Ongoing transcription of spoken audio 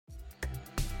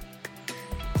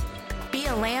be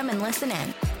a lamb and listen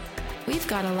in. We've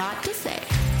got a lot to say.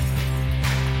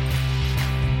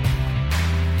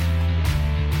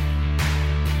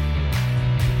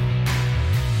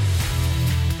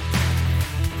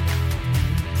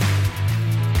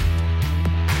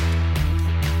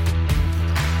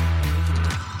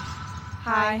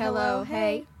 Hi, hello,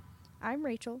 hey. I'm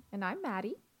Rachel. And I'm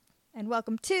Maddie. And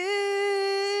welcome to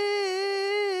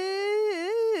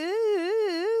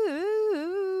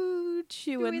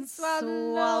Chew and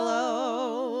Swallow.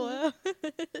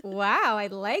 Wow, I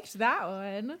liked that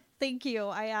one. Thank you.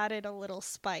 I added a little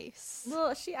spice.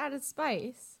 Well, she added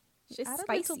spice. She's added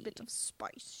spicy. a little bit of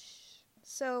spice.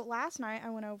 So last night I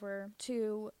went over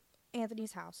to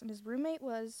Anthony's house and his roommate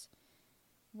was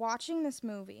watching this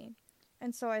movie.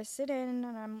 And so I sit in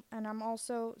and I'm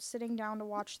also sitting down to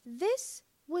watch. This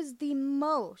was the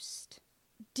most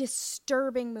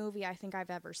disturbing movie I think I've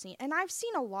ever seen. And I've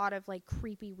seen a lot of like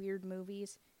creepy, weird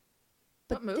movies.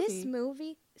 But what movie? This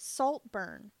movie,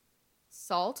 Saltburn.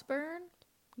 Saltburn?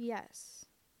 Yes.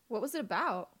 What was it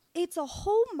about? It's a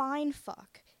whole mind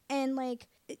fuck. And like,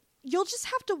 you'll just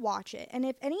have to watch it. And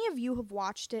if any of you have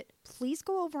watched it, please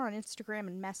go over on Instagram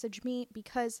and message me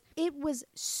because it was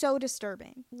so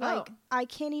disturbing. Like, I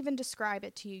can't even describe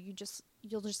it to you.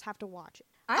 You'll just have to watch it.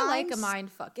 I like a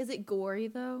mind fuck. Is it gory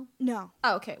though? No.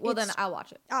 Oh, okay. Well, then I'll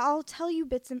watch it. I'll tell you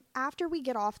bits and after we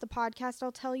get off the podcast,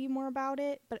 I'll tell you more about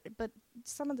it. But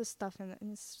some of the stuff in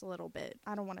this a little bit.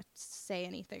 I don't want to say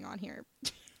anything on here.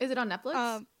 Is it on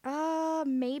Netflix?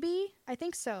 Maybe. I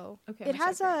think so. Okay. It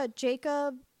has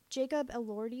Jacob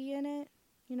Elordi in it.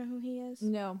 You know who he is?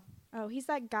 No. Oh, he's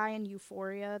that guy in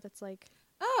Euphoria that's like...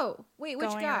 Oh, wait, which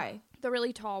guy? The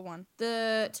really tall one.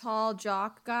 The tall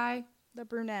jock guy? The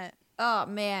brunette. Oh,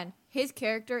 man. His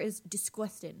character is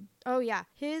disgusting. Oh, yeah.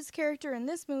 His character in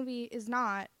this movie is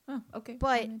not. Oh, okay.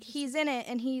 But he's in it,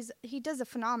 and he does a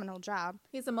phenomenal job.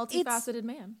 He's a multifaceted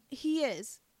man. He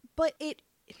is. But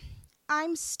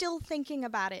I'm still thinking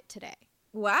about it today.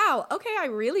 Wow. Okay, I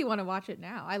really want to watch it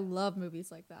now. I love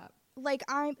movies like that. Like,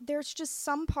 there's just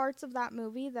some parts of that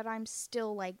movie that I'm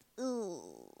still like,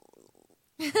 ooh,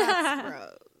 that's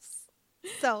gross.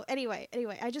 So anyway,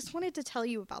 I just wanted to tell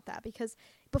you about that because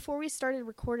before we started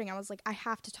recording, I was like, I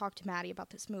have to talk to Maddie about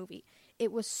this movie.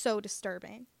 It was so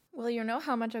disturbing. Well, you know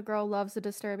how much a girl loves a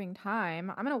disturbing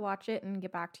time. I'm going to watch it and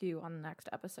get back to you on the next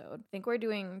episode. I think we're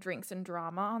doing drinks and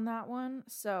drama on that one,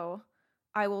 so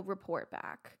I will report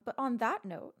back. But on that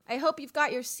note, I hope you've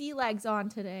got your sea legs on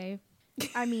today.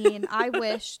 I mean, I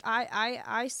wished.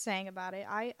 I sang about it.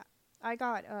 I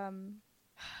got,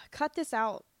 cut this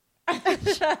out. I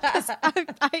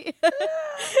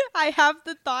have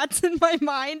the thoughts in my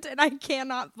mind and I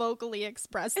cannot vocally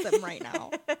express them right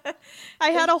now. I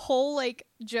had a whole like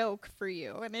joke for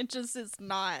you and it just is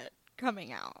not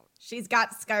coming out. She's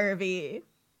got scurvy.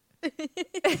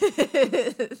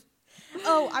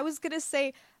 Oh, I was gonna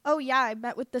say, oh yeah, I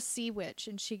met with the sea witch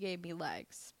and she gave me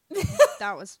legs.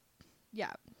 That was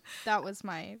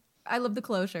my. I love the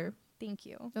closure. Thank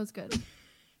you. That was good.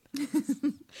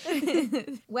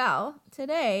 Well,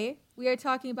 today we are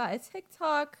talking about a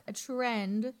TikTok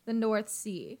trend, the North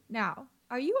Sea. Now,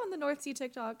 are you on the North Sea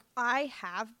TikTok? I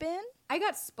have been. I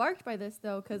got sparked by this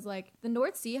though, because like the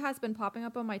North Sea has been popping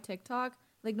up on my TikTok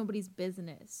like nobody's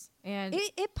business. And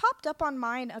it popped up on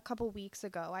mine a couple weeks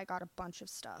ago. I got a bunch of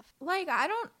stuff. Like I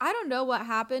don't know what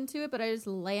happened to it, but I just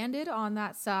landed on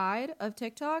that side of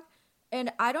TikTok.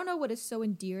 And I don't know what is so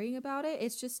endearing about it.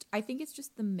 I think it's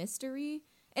just the mystery.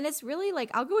 And it's really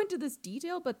like, I'll go into this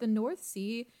detail, but the North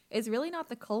Sea is really not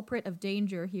the culprit of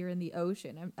danger here in the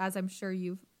ocean, as I'm sure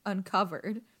you've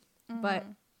uncovered. Mm-hmm. But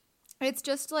it's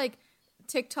just like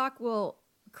TikTok will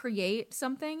create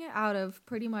something out of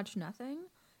pretty much nothing.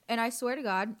 And I swear to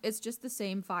God, it's just the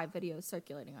same 5 videos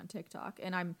circulating on TikTok.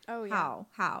 And I'm,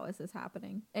 how is this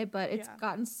happening? But it's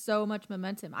gotten so much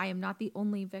momentum. I am not the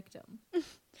only victim.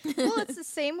 Well, it's the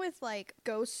same with like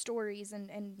ghost stories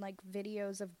and like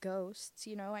videos of ghosts,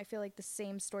 you know. I feel like the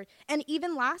same story. And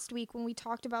even last week when we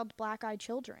talked about black-eyed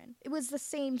children, it was the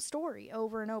same story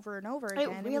over and over and over again.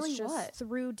 It really was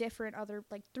through different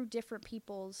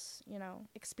people's, you know,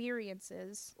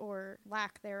 experiences or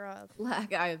lack thereof.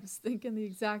 I was thinking the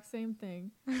exact same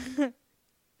thing.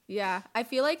 Yeah, I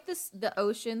feel like the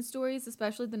ocean stories,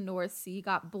 especially the North Sea,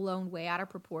 got blown way out of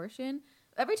proportion.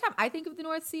 Every time I think of the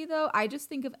North Sea, though, I just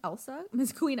think of Elsa,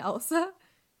 Miss Queen Elsa,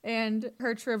 and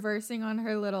her traversing on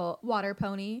her little water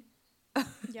pony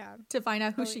to find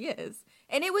out who she is.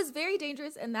 And it was very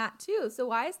dangerous in that, too. So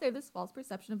why is there this false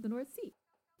perception of the North Sea?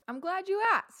 I'm glad you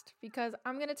asked, because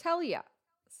I'm going to tell you.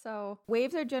 So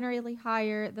waves are generally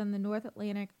higher than the North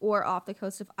Atlantic or off the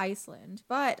coast of Iceland.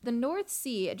 But the North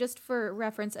Sea, just for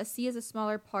reference, a sea is a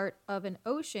smaller part of an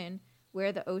ocean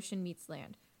where the ocean meets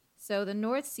land. So the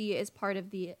North Sea is part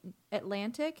of the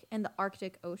Atlantic and the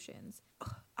Arctic Oceans.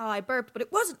 Oh, I burped, but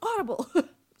it wasn't audible.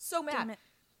 So mad. Damn it.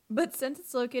 But since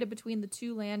it's located between the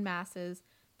two land masses,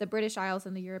 the British Isles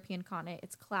and the European continent,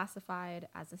 it's classified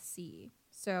as a sea.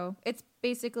 So it's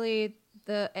basically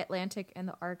the Atlantic and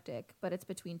the Arctic, but it's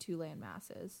between two land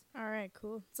masses. All right,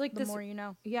 cool. It's like the this, more you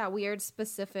know. yeah, weird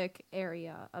specific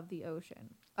area of the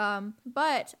ocean.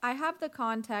 But I have the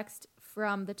context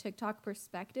from the TikTok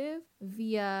perspective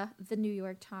via the New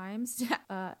York Times.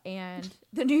 And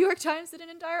the New York Times did an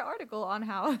entire article on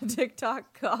how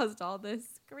TikTok caused all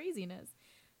this craziness.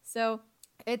 So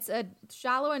it's a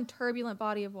shallow and turbulent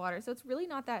body of water, so it's really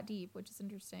not that deep, which is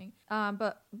interesting.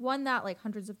 But one that like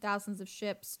hundreds of thousands of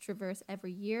ships traverse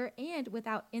every year and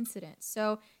without incident.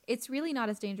 So it's really not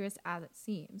as dangerous as it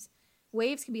seems.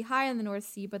 Waves can be high in the North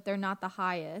Sea, but they're not the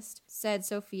highest, said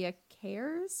Sophia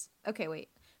Cares. Okay, wait.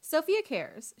 Sophia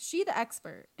Cares, she the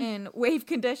expert in wave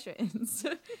conditions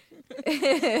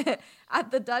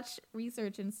at the Dutch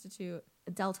Research Institute,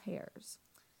 Deltares.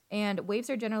 And waves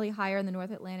are generally higher in the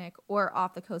North Atlantic or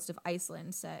off the coast of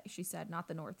Iceland, she said, not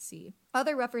the North Sea.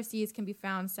 Other rougher seas can be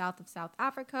found south of South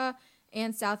Africa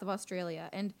and south of Australia.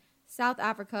 And South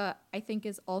Africa, I think,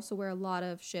 is also where a lot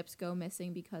of ships go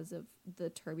missing because of the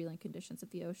turbulent conditions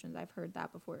of the oceans. I've heard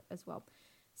that before as well.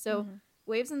 So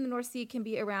waves in the North Sea can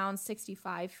be around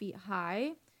 65 feet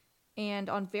high. And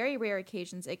on very rare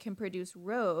occasions, it can produce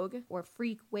rogue or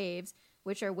freak waves,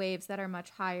 which are waves that are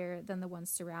much higher than the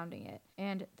ones surrounding it.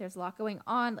 And there's a lot going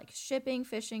on, like shipping,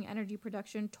 fishing, energy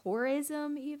production,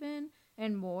 tourism even,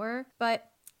 and more.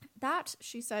 But that,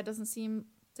 she said, doesn't seem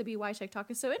to be why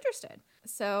TikTok is so interested.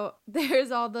 So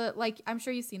there's all the, like, I'm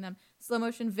sure you've seen them, slow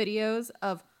motion videos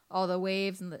of all the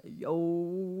waves and the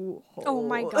yo. Oh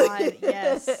my God,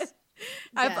 yes.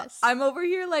 Yes. I'm over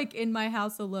here like in my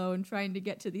house alone trying to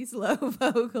get to these low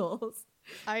vocals.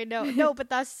 I know. No, but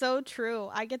that's so true.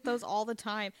 I get those all the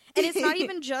time. And it's not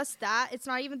even just that. It's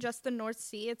not even just the North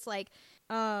Sea. It's like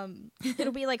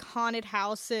it'll be like haunted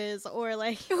houses or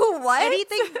like what?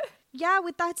 Anything. Yeah,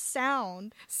 with that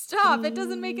sound. Stop. It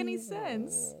doesn't make any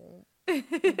sense. I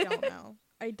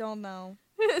don't know.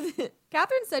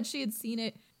 Catherine said she had seen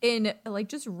it in like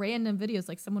just random videos,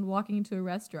 like someone walking into a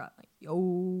restaurant, like yo,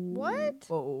 what?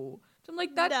 Whoa. So I'm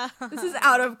like, this is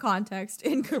out of context,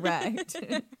 incorrect.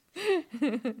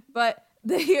 But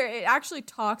here it actually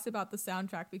talks about the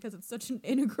soundtrack because it's such an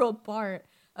integral part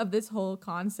of this whole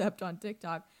concept on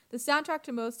TikTok. The soundtrack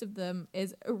to most of them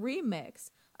is a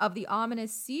remix of the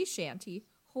ominous sea shanty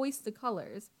 "Hoist the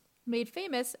Colors," made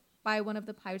famous by one of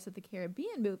the Pirates of the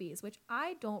Caribbean movies, which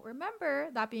I don't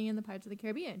remember that being in the Pirates of the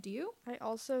Caribbean. Do you? I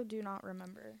also do not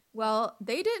remember. Well,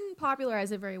 they didn't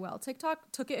popularize it very well.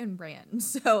 TikTok took it and ran.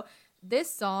 So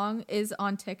this song is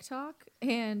on TikTok,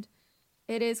 and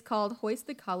it is called "Hoist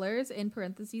the Colors" in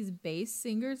parentheses bass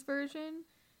singers version.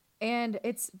 And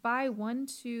it's by 4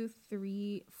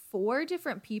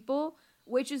 different people,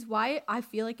 which is why I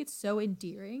feel like it's so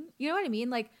endearing. You know what I mean?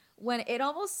 Like when it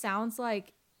almost sounds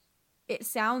like it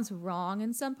sounds wrong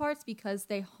in some parts because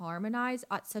they harmonize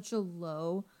at such a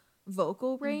low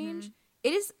vocal range.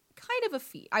 It is kind of a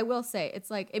feat, I will say. It's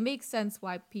like, it makes sense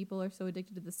why people are so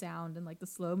addicted to the sound and like the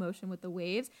slow motion with the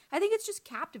waves. I think it's just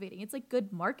captivating. It's like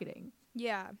good marketing.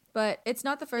 Yeah. But it's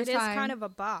not the first time. It is kind of a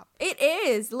bop. It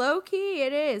is. Low key,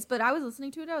 it is. But I was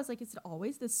listening to it. I was like, is it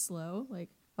always this slow?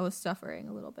 Like, I was suffering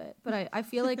a little bit. But I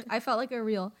feel like I felt like a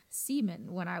real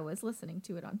seaman when I was listening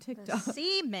to it on TikTok. A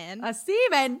seaman? A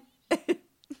seaman!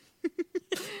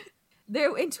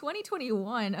 There in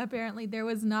 2021, apparently there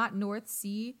was not North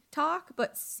Sea talk,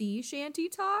 but sea shanty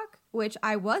talk, which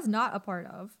I was not a part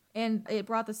of. And it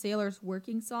brought the sailors'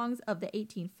 working songs of the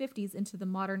 1850s into the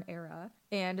modern era.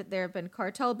 And there have been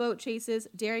cartel boat chases,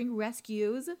 daring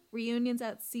rescues, reunions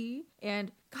at sea,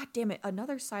 and, god damn it,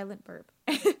 another silent burp.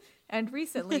 And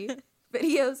recently,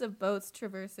 videos of boats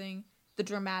traversing the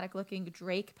dramatic-looking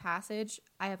Drake Passage.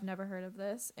 I have never heard of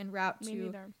this. En route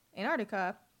to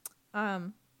Antarctica.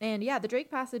 And yeah, the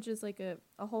Drake Passage is like a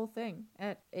whole thing.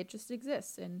 It just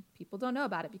exists, and people don't know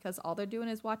about it because all they're doing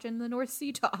is watching the North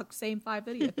Sea talk, same 5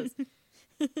 videos.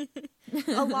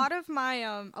 a lot of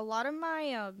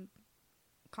my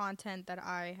content that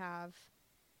I have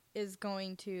is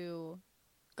going to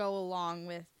go along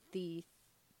with the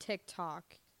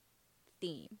TikTok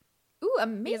theme. Ooh,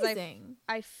 amazing.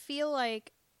 I feel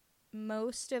like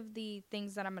most of the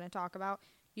things that I'm going to talk about,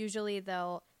 usually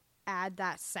they'll add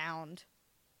that sound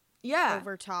Yeah.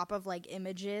 over top of like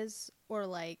images or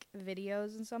like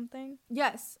videos and something.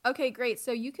 Yes. Okay, great.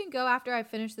 So you can go after I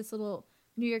finish this little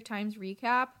New York Times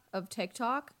recap of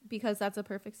TikTok because that's a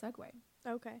perfect segue.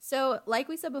 Okay. So, like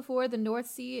we said before, the North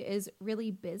Sea is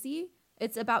really busy.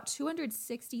 It's about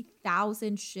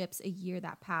 260,000 ships a year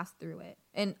that pass through it.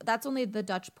 And that's only the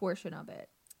Dutch portion of it.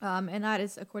 And that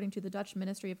is according to the Dutch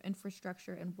Ministry of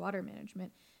Infrastructure and Water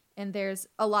Management. And there's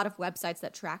a lot of websites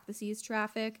that track the sea's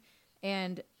traffic.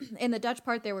 And in the Dutch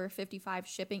part, there were 55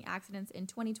 shipping accidents in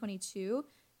 2022,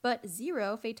 but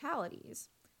 0 fatalities.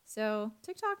 So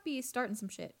TikTok be starting some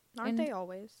shit. Aren't they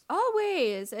always?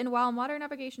 Always. And while modern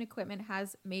navigation equipment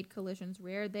has made collisions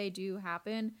rare, they do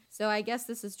happen. So I guess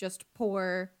this is just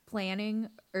poor planning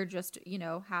or just,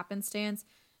 happenstance.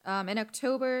 In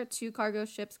October, 2 cargo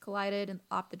ships collided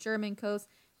off the German coast,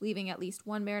 leaving at least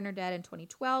 1 mariner dead. In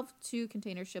 2012, 2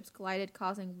 container ships collided,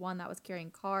 causing one that was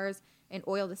carrying cars and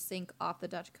oil to sink off the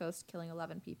Dutch coast, killing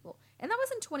 11 people. And that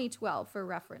was in 2012 for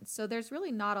reference. So there's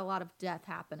really not a lot of death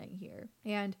happening here.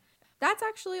 And that's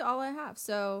actually all I have.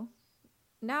 So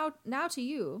now to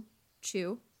you,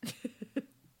 Chew.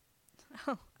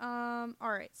 All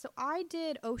right. So I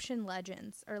did ocean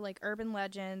legends or like urban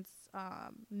legends,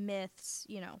 myths,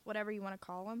 whatever you want to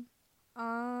call them.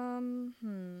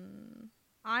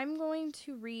 I'm going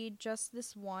to read just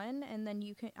this one, and then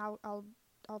I'll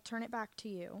turn it back to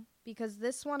you because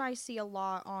this one I see a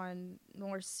lot on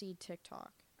North Sea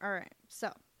TikTok. All right.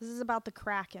 So this is about the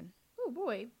Kraken. Oh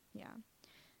boy. Yeah.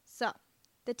 So,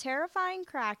 the terrifying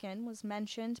Kraken was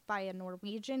mentioned by a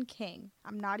Norwegian king.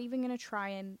 I'm not even going to try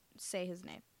and say his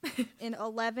name. In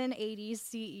 1180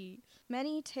 CE.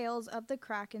 Many tales of the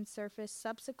Kraken surfaced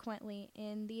subsequently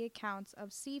in the accounts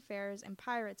of seafarers and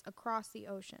pirates across the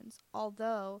oceans,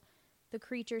 although the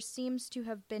creature seems to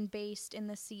have been based in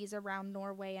the seas around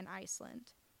Norway and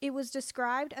Iceland. It was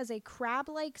described as a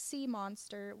crab-like sea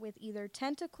monster with either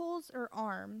tentacles or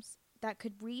arms that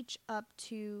could reach up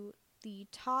to the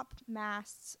top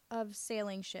masts of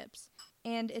sailing ships,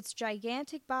 and its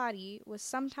gigantic body was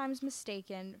sometimes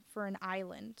mistaken for an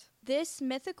island. This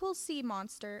mythical sea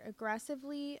monster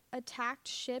aggressively attacked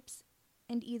ships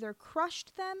and either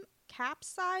crushed them,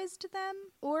 capsized them,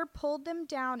 or pulled them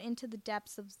down into the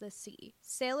depths of the sea.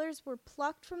 Sailors were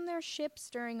plucked from their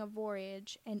ships during a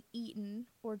voyage and eaten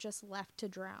or just left to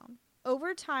drown.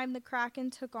 Over time, the Kraken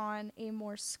took on a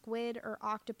more squid or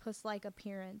octopus-like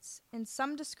appearance. In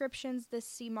some descriptions, this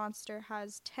sea monster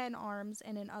has 10 arms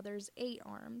and in others 8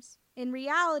 arms. In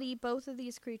reality, both of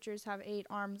these creatures have 8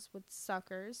 arms with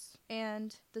suckers,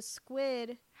 and the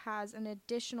squid has an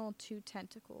additional 2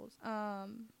 tentacles,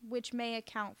 which may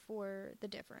account for the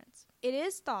difference. It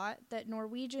is thought that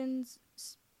Norwegians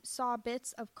saw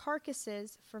bits of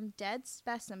carcasses from dead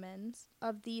specimens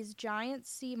of these giant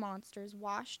sea monsters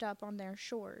washed up on their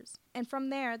shores, and from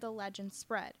there the legend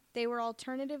spread. They were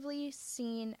alternatively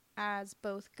seen as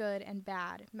both good and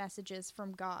bad messages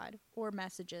from God or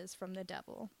messages from the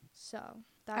devil. So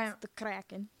that's the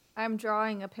Kraken. I'm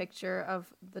drawing a picture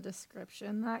of the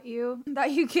description that you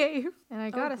gave, and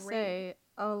I gotta say,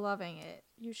 loving it.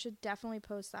 You should definitely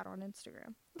post that on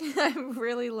Instagram. I'm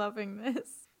really loving this.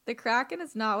 The Kraken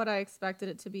is not what I expected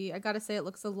it to be. I gotta say, it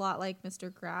looks a lot like Mr.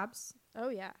 Krabs. Oh,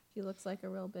 yeah. He looks like a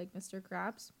real big Mr.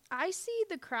 Krabs. I see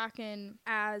the Kraken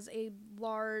as a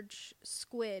large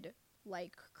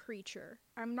squid-like creature.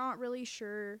 I'm not really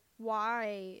sure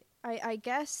why. I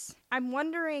guess I'm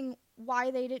wondering why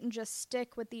they didn't just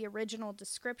stick with the original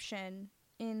description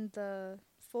in the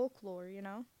folklore,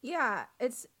 Yeah,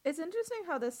 it's interesting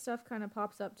how this stuff kind of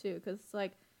pops up, too, because,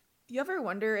 you ever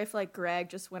wonder if, Greg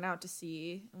just went out to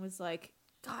sea and was like,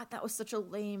 God, that was such a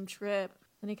lame trip.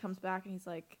 Then he comes back and he's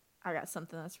like, I got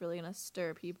something that's really going to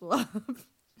stir people up.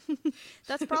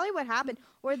 That's probably what happened.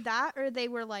 Or they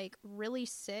were, really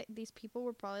sick. These people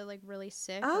were probably, really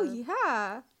sick. Oh,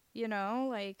 yeah.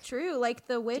 True,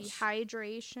 the witch.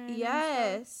 Dehydration.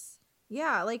 Yes.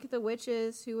 Yeah, the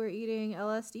witches who were eating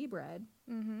LSD bread.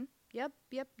 Mm-hmm. Yep.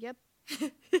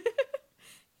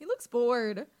 He looks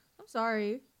bored. I'm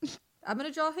sorry. I'm going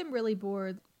to draw him really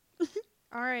bored.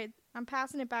 All right. I'm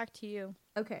passing it back to you.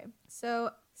 Okay. So,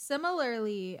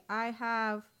 similarly, I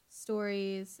have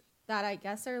stories that I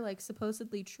guess are,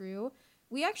 supposedly true.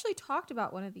 We actually talked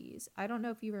about one of these. I don't know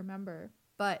if you remember,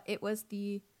 but it was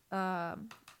the,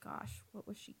 what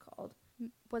was she called?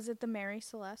 Was it the Mary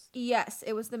Celeste? Yes,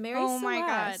 it was the Mary Celeste. Oh, my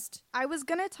God. I was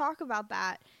going to talk about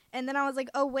that, and then I was like,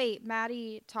 oh, wait,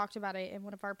 Maddie talked about it in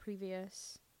one of our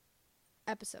previous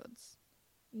episodes.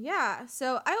 Yeah,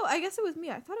 so I guess it was me.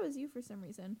 I thought it was you for some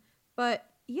reason. But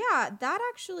yeah, that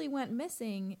actually went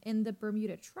missing in the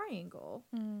Bermuda Triangle.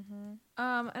 Mm-hmm.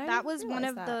 That was one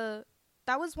of the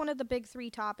That was one of the big 3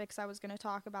 topics I was going to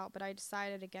talk about, but I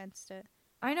decided against it.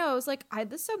 I know. I was like,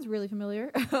 this sounds really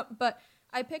familiar, but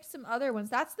I picked some other ones.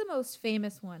 That's the most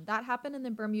famous one. That happened in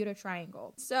the Bermuda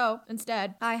Triangle. So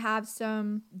instead, I have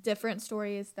some different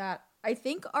stories that I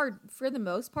think are, for the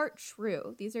most part,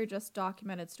 true. These are just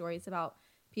documented stories about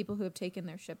people who have taken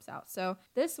their ships out. So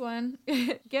this one,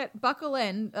 buckle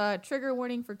in, trigger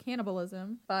warning for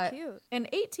cannibalism. But Cute. in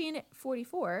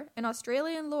 1844, an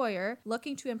Australian lawyer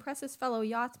looking to impress his fellow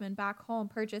yachtsmen back home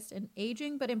purchased an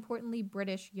aging but importantly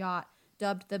British yacht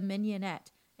dubbed the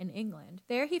Mignonette in England.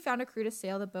 There he found a crew to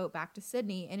sail the boat back to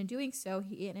Sydney, and in doing so,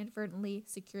 he inadvertently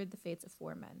secured the fates of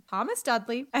 4 men. Thomas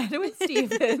Dudley, Edwin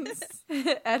Stevens,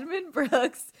 Edmund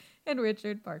Brooks, and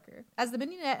Richard Parker. As the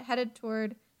Mignonette headed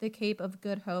toward the Cape of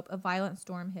Good Hope, a violent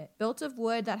storm hit. Built of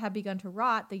wood that had begun to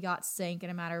rot, the yacht sank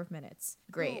in a matter of minutes.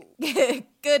 Great.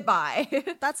 Goodbye.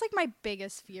 That's like my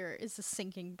biggest fear is a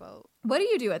sinking boat. What do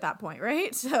you do at that point,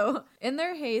 right? So, in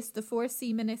their haste, the 4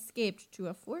 seamen escaped to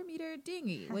a 4-meter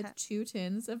dinghy with 2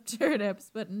 tins of turnips,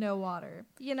 but no water.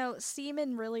 You know,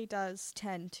 seamen really does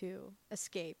tend to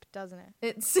escape, doesn't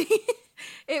it?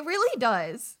 It really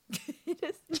does. It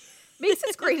just makes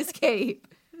its great escape.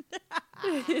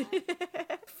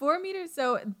 4 meters.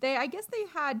 So I guess they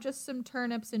had just some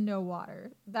turnips and no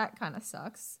water. That kind of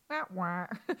sucks.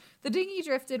 The dinghy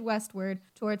drifted westward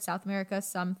towards South America,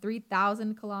 some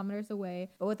 3,000 kilometers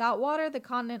away. But without water, the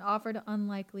continent offered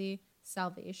unlikely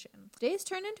salvation. Days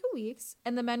turned into weeks,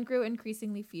 and the men grew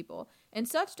increasingly feeble. In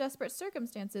such desperate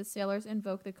circumstances, sailors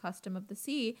invoke the custom of the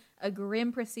sea, a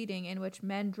grim proceeding in which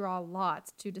men draw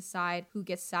lots to decide who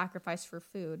gets sacrificed for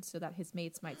food so that his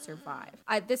mates might survive.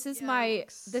 This is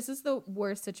the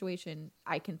worst situation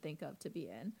I can think of to be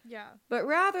in. Yeah. But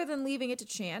rather than leaving it to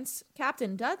chance,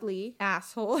 Captain Dudley,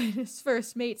 asshole, and his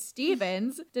first mate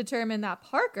Stevens determined that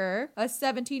Parker, a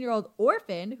 17-year-old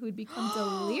orphan who'd become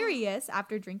delirious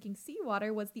after drinking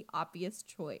seawater, was the obvious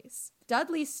choice.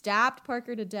 Dudley stabbed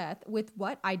Parker to death with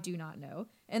what I do not know,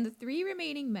 and the 3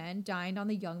 remaining men dined on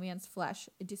the young man's flesh.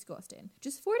 Disgusting.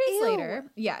 Just 4 days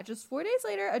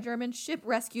later, a German ship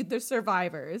rescued the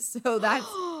survivors. So that's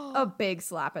a big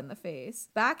slap in the face.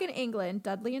 Back in England,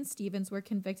 Dudley and Stevens were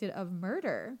convicted of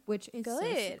murder, which is so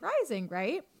surprising,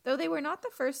 right? Though they were not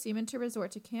the first seamen to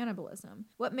resort to cannibalism.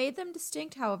 What made them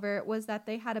distinct, however, was that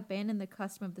they had abandoned the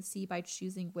custom of the sea by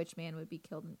choosing which man would be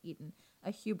killed and eaten,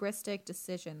 a hubristic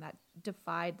decision that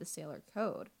defied the sailor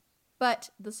code.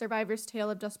 But the survivors' tale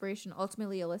of desperation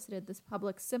ultimately elicited this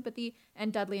public sympathy,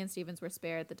 and Dudley and Stevens were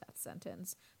spared the death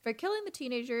sentence. For killing the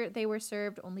teenager, they were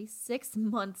served only 6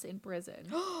 months in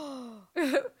prison.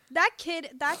 That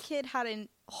kid had a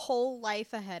whole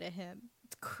life ahead of him.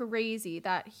 It's crazy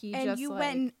that he and just you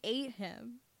went and ate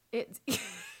him. It's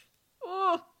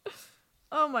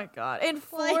oh my god! And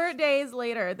 4 days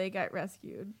later, they get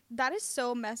rescued. That is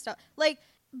so messed up. Like,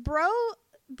 bro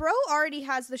already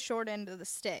has the short end of the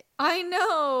stick. I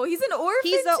know. He's an orphan.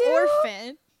 He's an too?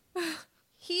 orphan.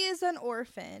 He is an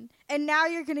orphan, and now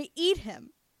you're gonna eat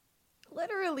him.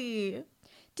 Literally.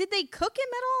 Did they cook him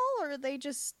at all, or they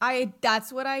just?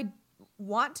 That's what I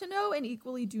want to know, and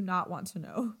equally do not want to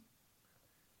know.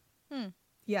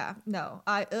 Yeah. No.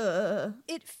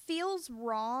 It feels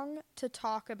wrong to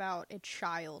talk about a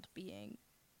child being.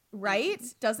 Right?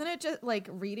 Doesn't it just, like,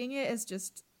 reading it is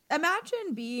just,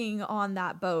 imagine being on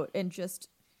that boat and just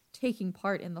taking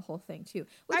part in the whole thing too.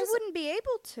 I wouldn't be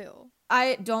able to.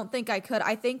 I don't think I could.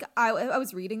 I think I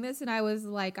was reading this and I was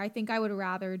like, I think I would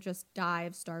rather just die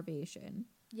of starvation.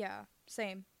 Yeah,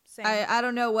 same. I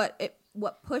don't know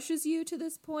what pushes you to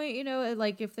this point, you know,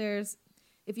 like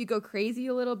if you go crazy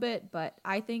a little bit, but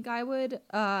I think I would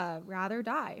rather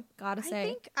die. Gotta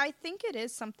say. I think it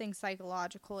is something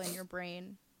psychological in your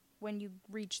brain when you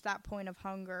reach that point of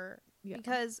hunger. Yeah.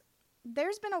 Because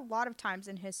there's been a lot of times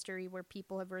in history where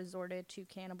people have resorted to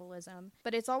cannibalism,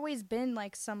 but it's always been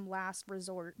like some last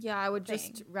resort. Yeah, I would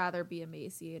just rather be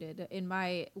emaciated in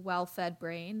my well-fed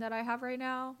brain that I have right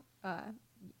now.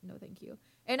 No, thank you.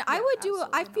 And yeah,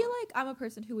 I feel like I'm a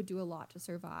person who would do a lot to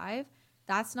survive.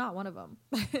 That's not one of them.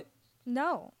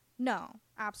 No,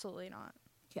 absolutely not.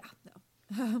 Yeah, no.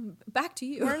 Back to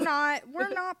you. We're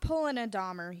not pulling a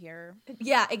Dahmer here.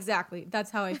 Yeah, exactly. That's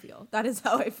how I feel. That is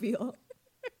how I feel.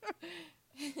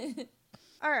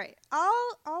 All right,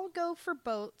 I'll go for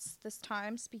boats this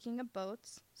time. Speaking of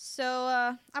boats,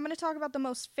 so I'm gonna talk about the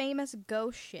most famous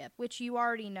ghost ship, which you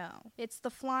already know. It's the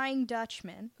Flying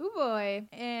Dutchman. Oh boy!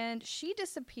 And she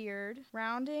disappeared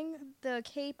rounding the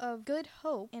Cape of Good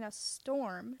Hope in a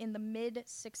storm in the mid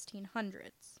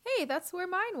 1600s. Hey, that's where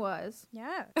mine was.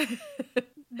 Yeah,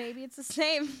 maybe it's the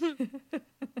same.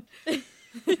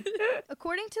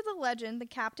 According to the legend, the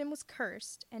captain was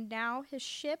cursed, and now his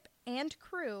ship and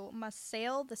crew must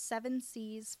sail the seven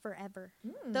seas forever.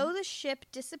 Though the ship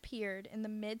disappeared in the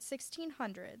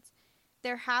mid-1600s,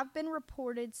 there have been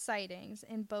reported sightings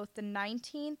in both the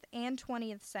 19th and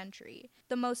 20th century.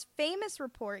 The most famous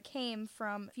report came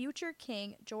from future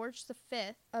King George V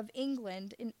of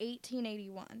England in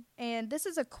 1881. And this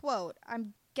is a quote.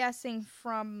 I'm guessing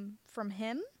from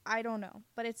him. I don't know.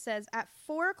 But it says, "At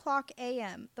 4:00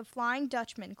 a.m., the Flying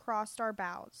Dutchman crossed our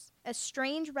bows. A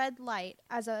strange red light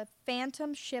as a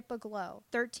phantom ship aglow.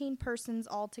 13 persons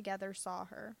altogether saw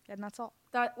her." And that's all.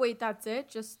 That's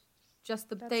it?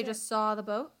 They just saw the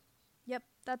boat? Yep,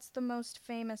 that's the most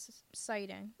famous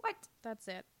sighting. What? That's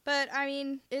it. But, I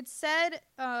mean, it said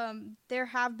there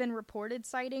have been reported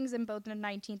sightings in both the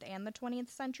 19th and the 20th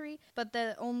century, but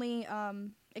the only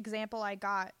example I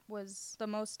got was the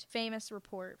most famous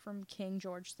report from King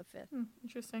George V.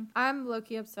 Interesting. I'm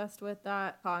low-key obsessed with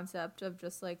that concept of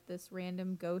just like this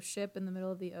random ghost ship in the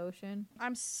middle of the ocean.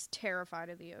 I'm terrified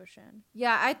of the ocean.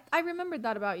 Yeah, I remembered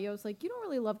that about you. I was like, you don't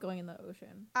really love going in the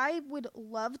ocean. I would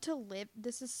love to live.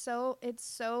 It's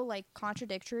so like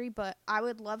contradictory, but I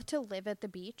would love to live at the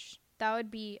beach. That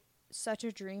would be such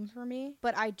a dream for me,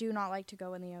 but I do not like to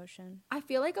go in the ocean. I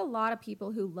feel like a lot of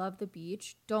people who love the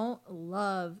beach don't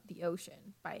love the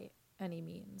ocean by any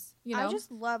means. You know?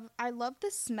 I love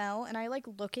the smell, and I like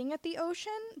looking at the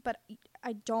ocean, but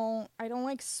I don't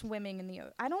like swimming in the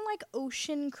ocean. I don't like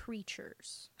ocean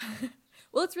creatures.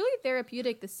 Well, it's really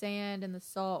therapeutic, the sand and the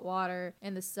salt water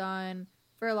and the sun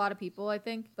for a lot of people, I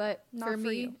think. But for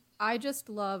me, I just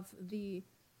love the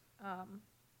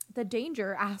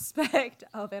danger aspect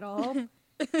of it all.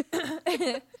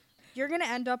 You're gonna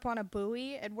end up on a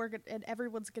buoy, and and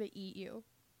everyone's gonna eat you.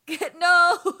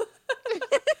 No.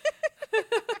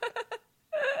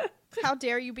 How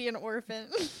dare you be an orphan?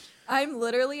 I'm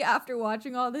literally, after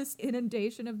watching all this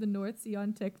inundation of the North Sea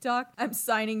on TikTok, I'm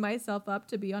signing myself up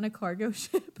to be on a cargo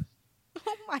ship.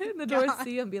 Oh my god. In the North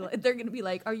Sea, and be like, they're gonna be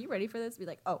like, "Are you ready for this?" Be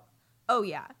like, "Oh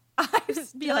yeah."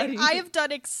 I have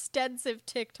done extensive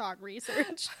TikTok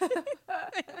research.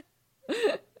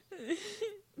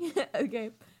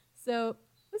 Okay, so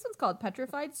this one's called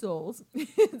Petrified Souls.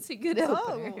 It's a good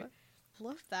opener.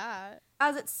 Love that.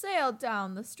 As it sailed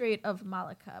down the Strait of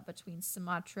Malacca between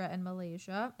Sumatra and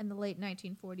Malaysia in the late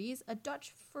 1940s, a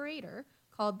Dutch freighter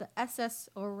called the SS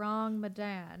Orang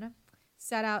Medan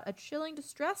set out a chilling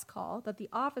distress call that the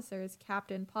officers,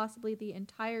 captain, possibly the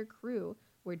entire crew,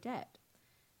 were dead.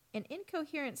 An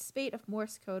incoherent spate of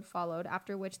Morse code followed,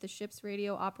 after which the ship's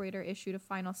radio operator issued a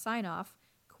final sign-off,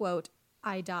 quote,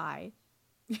 "I die."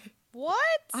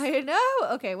 What? I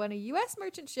know. Okay, when a U.S.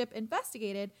 merchant ship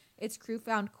investigated, its crew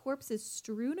found corpses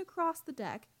strewn across the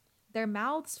deck, their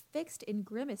mouths fixed in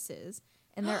grimaces,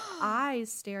 and their eyes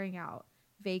staring out,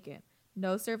 vacant.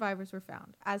 No survivors were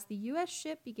found. As the U.S.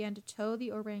 ship began to tow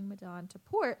the Orang Medan to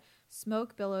port,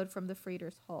 smoke billowed from the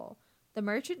freighter's hull. The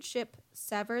merchant ship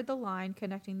severed the line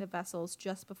connecting the vessels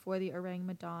just before the Orang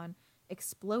Medan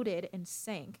exploded and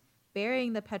sank,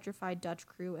 burying the petrified Dutch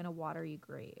crew in a watery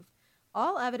grave.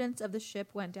 All evidence of the ship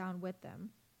went down with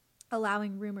them,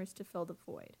 allowing rumors to fill the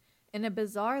void. In a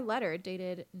bizarre letter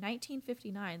dated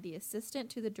 1959, the assistant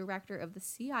to the director of the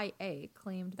CIA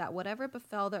claimed that whatever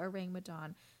befell the Orang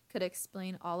Medan could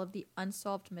explain all of the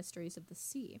unsolved mysteries of the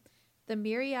sea. The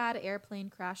myriad airplane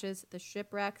crashes, the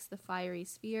shipwrecks, the fiery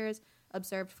spheres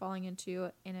observed falling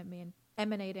into and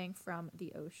emanating from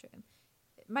the ocean.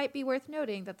 It might be worth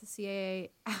noting that the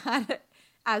CIA had,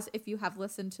 as if you have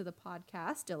listened to the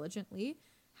podcast diligently,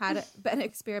 had been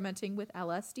experimenting with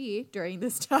LSD during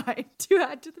this time to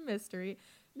add to the mystery.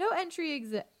 No entry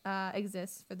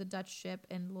exists for the Dutch ship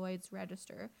in Lloyd's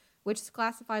Register, which has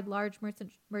classified large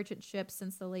merchant ships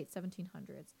since the late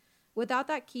 1700s. Without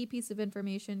that key piece of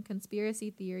information, conspiracy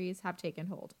theories have taken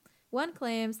hold. One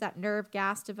claims that nerve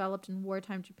gas developed in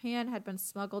wartime Japan had been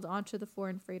smuggled onto the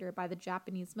foreign freighter by the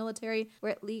Japanese military,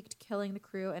 where it leaked, killing the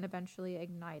crew, and eventually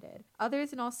ignited.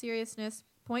 Others, in all seriousness,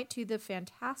 point to the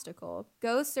fantastical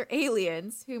ghosts or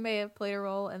aliens who may have played a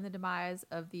role in the demise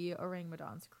of the Orang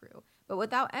Medan's crew. But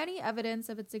without any evidence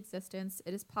of its existence,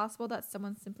 it is possible that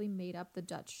someone simply made up the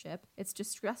Dutch ship, its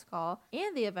distress call,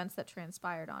 and the events that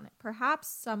transpired on it. Perhaps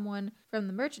someone from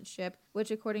the merchant ship, which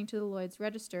according to the Lloyd's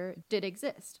Register, did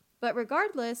exist. But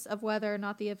regardless of whether or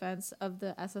not the events of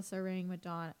the SS Orang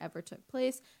Medan ever took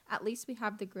place, at least we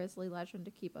have the grisly legend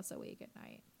to keep us awake at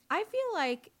night. I feel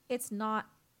like it's not,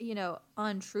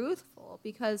 untruthful,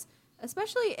 because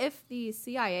especially if the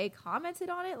CIA commented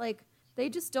on it, like, they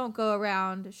just don't go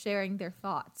around sharing their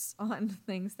thoughts on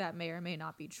things that may or may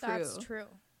not be true. That's true.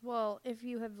 Well, if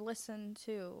you have listened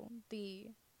to the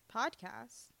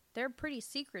podcast, they're pretty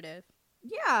secretive.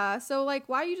 Yeah, so like,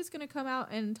 why are you just gonna come out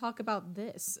and talk about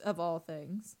this of all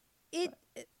things?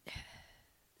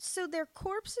 So their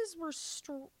corpses were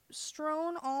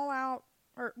strewn all out,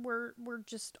 or were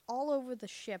just all over the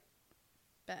ship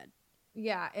bed.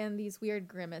 Yeah, and these weird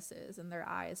grimaces, and their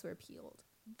eyes were peeled.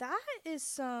 That is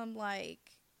some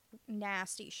like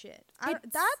nasty shit.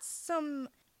 That's some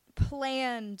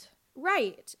planned.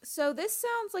 Right. So this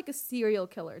sounds like a serial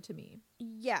killer to me.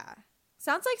 Yeah.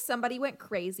 Sounds like somebody went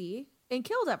crazy and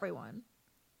killed everyone.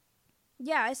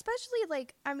 Yeah, especially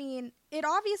like, I mean, it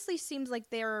obviously seems like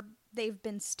they've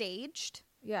been staged.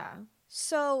 Yeah.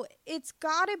 So it's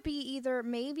got to be either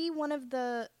maybe one of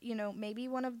the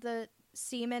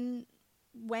seamen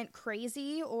went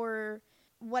crazy or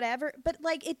whatever, but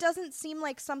like it doesn't seem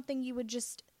like something you would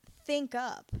just think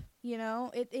up, you know?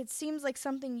 It seems like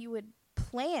something you would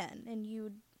plan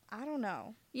and I don't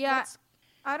know. Yeah.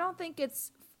 I don't think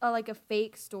it's like a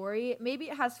fake story. Maybe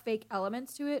it has fake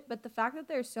elements to it, but the fact that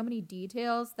there's so many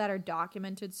details that are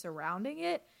documented surrounding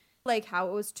it, like how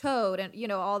it was towed and, you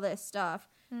know, all this stuff,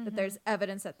 that there's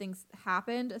evidence that things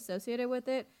happened associated with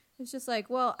it. It's just like,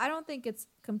 well, I don't think it's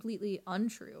completely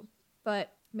untrue,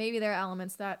 but maybe there are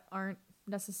elements that aren't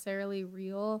necessarily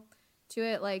real to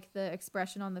it, like the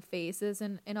expression on the faces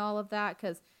and all of that,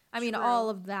 because I mean, True. all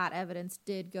of that evidence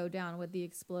did go down with the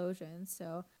explosion,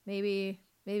 so maybe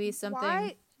something.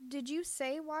 Why did you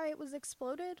say why it was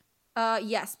exploded?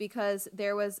 Yes, because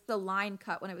there was the line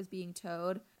cut when it was being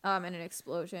towed, and an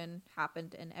explosion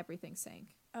happened and everything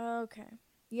sank. Okay.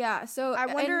 Yeah, so I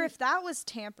wonder if that was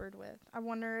tampered with. I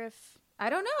wonder if I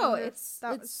don't know. It's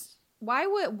why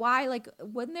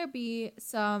wouldn't there be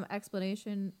some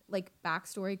explanation, like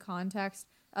backstory context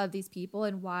of these people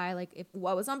and why, like, if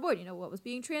what was on board, you know, what was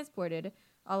being transported,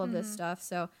 all of this stuff.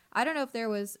 So I don't know if there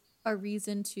was a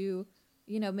reason to,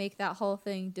 you know, make that whole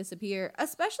thing disappear,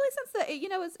 especially since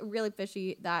it's really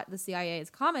fishy that the CIA is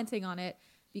commenting on it,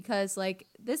 because like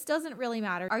this doesn't really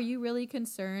matter. Are you really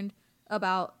concerned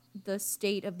about the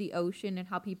state of the ocean and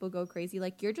how people go crazy?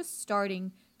 Like, you're just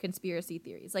starting conspiracy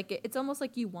theories. Like, it's almost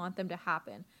like you want them to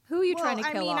happen. Who are you trying to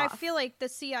kill off? I feel like the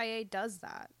CIA does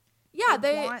that. Yeah,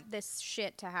 they want this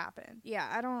shit to happen. Yeah,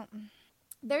 I don't.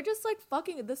 They're just like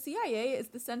fucking. The CIA is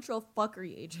the central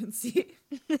fuckery agency.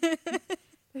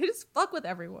 They just fuck with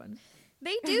everyone.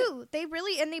 They do. They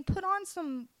really, and they put on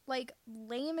some like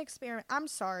lame experiment. I'm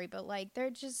sorry, but like they're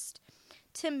just,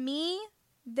 to me,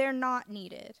 they're not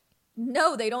needed.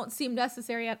 No, they don't seem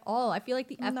necessary at all. I feel like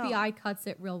the FBI cuts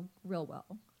it real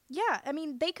well. Yeah, I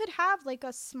mean, they could have like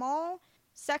a small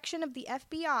section of the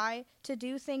FBI to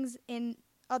do things in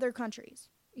other countries.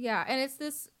 Yeah, and it's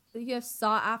this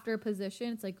sought after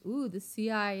position. It's like, ooh, the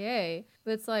CIA.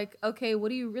 But it's like, okay, what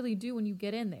do you really do when you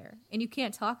get in there? And you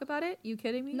can't talk about it? You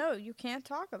kidding me? No, you can't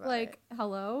talk about it. Like,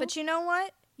 hello? But you know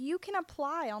what? You can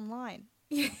apply online.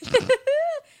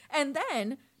 And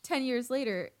then 10 years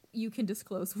later, you can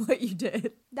disclose what you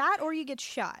did. That, or you get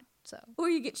shot. Or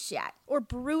you get shot. Or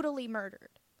brutally murdered.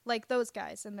 Like those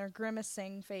guys and their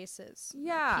grimacing faces.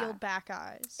 Yeah. Peeled back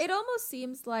eyes. It almost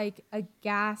seems like a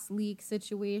gas leak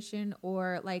situation,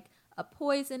 or like a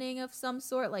poisoning of some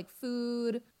sort, like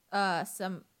food,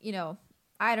 some,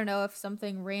 I don't know if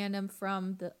something random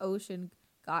from the ocean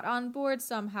got on board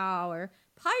somehow, or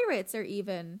pirates are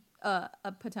even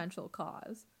a potential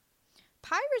cause.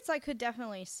 Pirates I could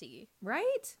definitely see.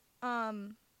 Right?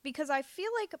 Because I feel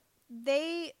like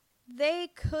they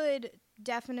could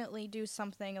definitely do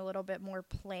something a little bit more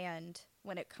planned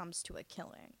when it comes to a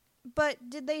killing.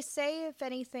 But did they say if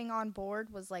anything on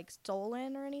board was like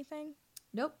stolen or anything?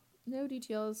 Nope. No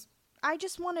details. I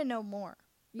just want to know more.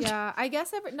 Yeah, I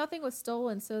guess nothing was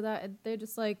stolen, so that they're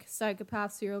just like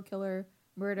psychopath, serial killer,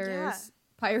 murderers,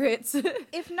 pirates.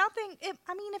 If nothing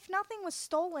was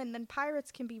stolen, then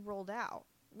pirates can be ruled out.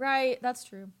 Right, that's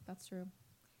true.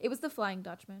 It was the Flying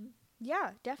Dutchman.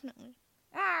 Yeah, definitely.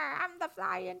 I'm the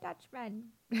Flying Dutchman.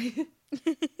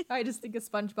 I just think of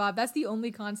SpongeBob. That's the only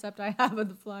concept I have of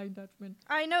the Flying Dutchman.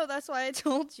 I know, that's why I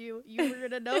told you were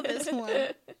going to know this one.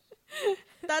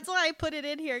 That's why I put it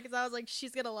in here, because I was like,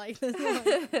 she's going to like this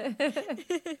one.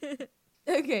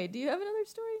 Okay, do you have another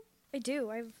story? I do.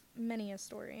 I have many a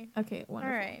story. Okay,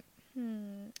 wonderful. All right.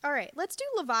 All right, let's do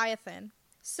Leviathan.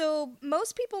 So,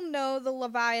 most people know the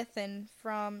Leviathan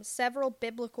from several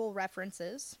biblical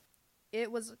references. It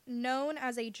was known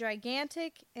as a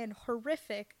gigantic and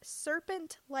horrific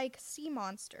serpent-like sea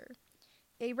monster,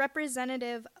 a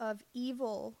representative of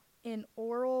evil in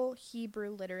oral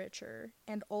Hebrew literature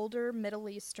and older Middle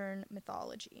Eastern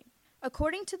mythology.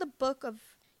 According to the Book of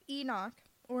Enoch,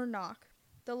 or Knock,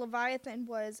 The Leviathan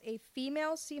was a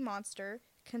female sea monster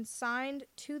consigned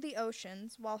to the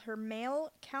oceans, while her male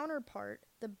counterpart,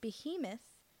 the behemoth,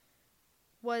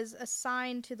 was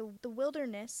assigned to the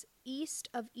wilderness east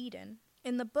of Eden.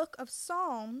 In the book of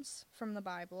Psalms from the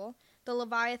Bible, the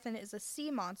Leviathan is a sea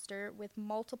monster with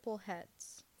multiple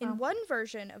heads. In one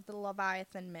version of the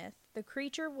Leviathan myth, the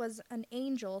creature was an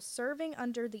angel serving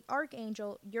under the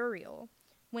archangel Uriel.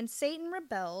 When Satan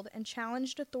rebelled and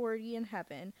challenged authority in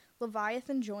heaven,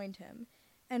 Leviathan joined him,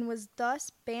 and was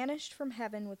thus banished from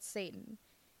heaven with Satan.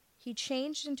 He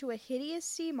changed into a hideous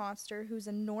sea monster whose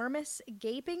enormous,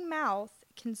 gaping mouth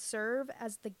can serve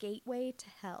as the gateway to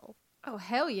hell. Oh,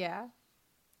 hell yeah.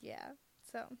 Yeah,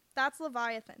 so that's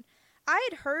Leviathan. I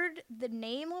had heard the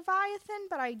name Leviathan,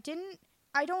 but I didn't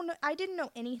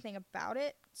know anything about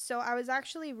it. So I was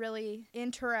actually really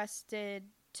interested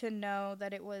to know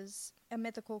that it was a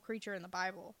mythical creature in the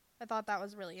Bible. I thought that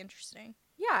was really interesting.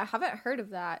 Yeah, I haven't heard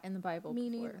of that in the Bible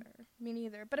before. Me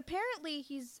neither. But apparently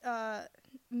he's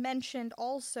mentioned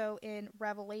also in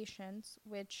Revelations,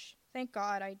 which, thank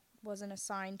God, I wasn't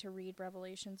assigned to read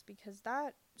Revelations because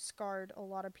that scarred a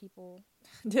lot of people.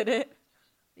 Did it?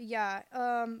 Yeah.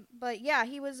 But yeah,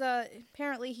 he was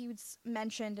apparently he was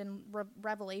mentioned in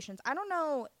Revelations. I don't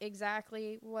know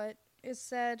exactly what is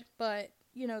said, but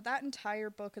you know, that entire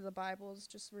book of the Bible is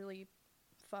just really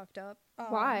fucked up.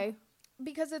 Why?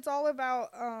 Because it's all about,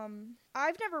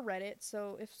 I've never read it,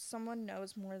 so if someone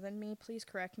knows more than me, please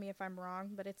correct me if I'm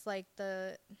wrong, but it's like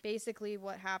basically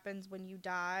what happens when you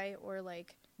die, or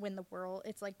like when the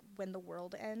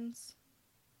world ends.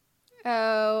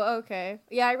 Oh, okay.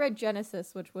 Yeah, I read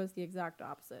Genesis, which was the exact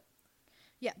opposite.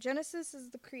 Yeah, Genesis is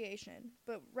the creation,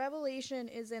 but Revelation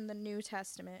is in the New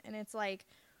Testament, and it's like,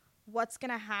 what's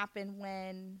gonna happen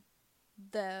when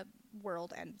the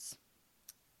world ends.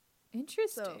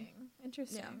 Interesting.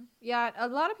 Yeah, a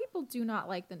lot of people do not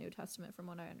like the New Testament, from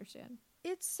what I understand.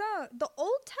 It's the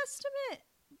Old Testament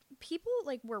people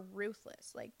like were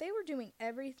ruthless. Like they were doing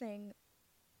everything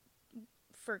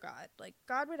for God. Like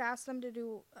God would ask them to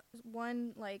do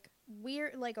one like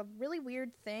a really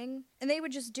weird thing, and they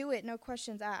would just do it, no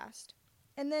questions asked.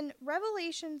 And then not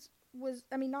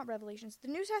Revelations. The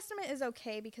New Testament is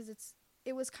okay because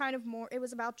it was kind of more, it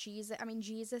was about Jesus. I mean,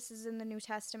 Jesus is in the New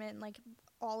Testament and like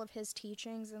all of his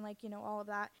teachings and like, you know, all of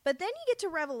that. But then you get to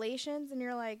Revelations and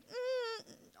you're like,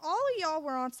 all of y'all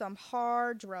were on some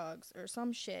hard drugs or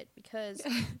some shit, because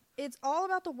it's all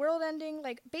about the world ending,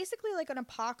 like basically like an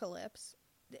apocalypse.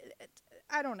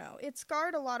 I don't know. It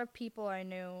scarred a lot of people I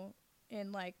knew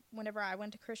in like whenever I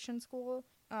went to Christian school.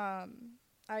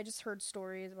 I just heard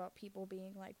stories about people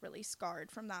being like really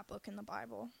scarred from that book in the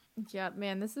Bible. Yeah,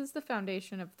 man, this is the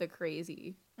foundation of the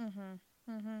crazy.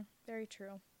 Very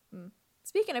true.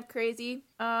 Speaking of crazy,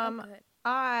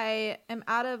 I am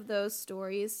out of those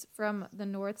stories from the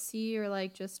North Sea or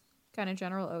like just kind of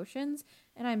general oceans,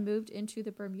 and I moved into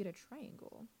the Bermuda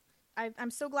Triangle.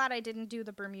 I'm so glad I didn't do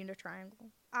the Bermuda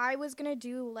Triangle. I was gonna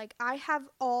do I have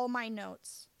all my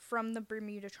notes from the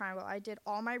Bermuda Triangle. I did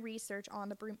all my research on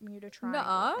the Bermuda Triangle.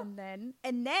 Nuh-uh.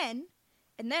 and then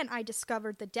I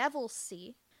discovered the Devil's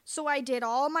Sea. So I did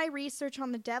all my research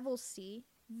on the Devil's Sea.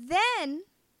 Then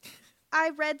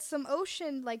I read some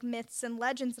ocean like myths and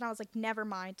legends, and I was like, never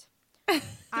mind.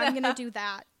 I'm gonna do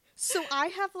that. So I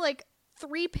have like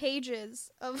 3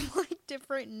 pages of like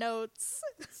different notes.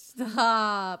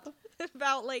 Stop.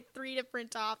 About like 3 different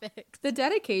topics. The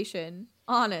dedication,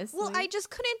 honestly. Well, I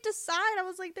just couldn't decide. I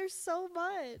was like, there's so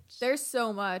much. There's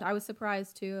so much. I was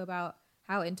surprised too about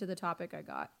how into the topic I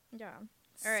got. Yeah.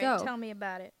 All right, tell me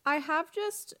about it. I have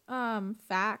just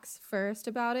facts first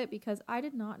about it, because I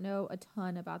did not know a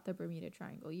ton about the Bermuda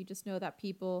Triangle. You just know that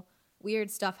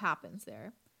weird stuff happens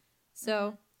there.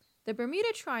 So the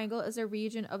Bermuda Triangle is a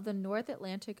region of the North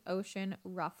Atlantic Ocean,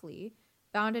 roughly,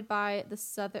 bounded by the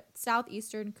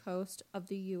southeastern coast of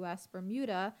the U.S.,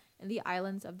 Bermuda, and the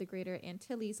islands of the Greater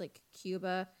Antilles like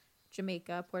Cuba,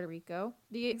 Jamaica, Puerto Rico.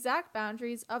 The exact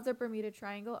boundaries of the Bermuda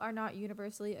Triangle are not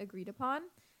universally agreed upon,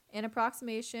 and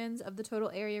approximations of the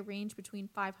total area range between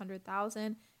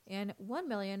 500,000 and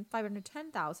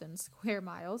 1,510,000 square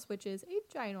miles, which is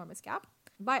a ginormous gap.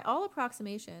 By all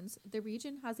approximations, the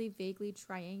region has a vaguely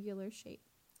triangular shape.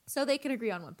 So they can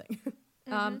agree on one thing.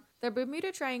 The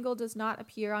Bermuda Triangle does not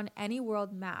appear on any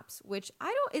world maps, which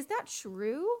is that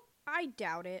true? I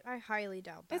doubt it. I highly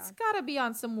doubt that. It's gotta be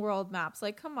on some world maps.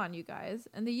 Like, come on, you guys.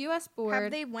 And the U.S. board...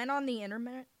 Have they went on the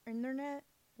internet?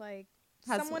 Like,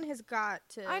 someone has got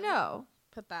to... I know.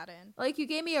 Put that in. Like, you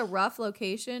gave me a rough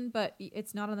location, but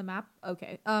it's not on the map?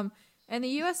 Okay. And the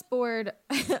U.S. Board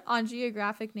on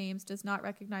Geographic Names does not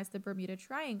recognize the Bermuda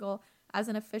Triangle as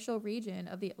an official region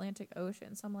of the Atlantic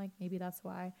Ocean. So I'm like, maybe that's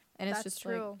why. And it's That's just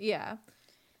true. like, yeah.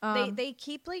 They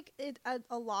keep like it.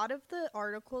 A lot of the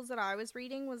articles that I was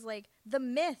reading was like the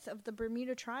myth of the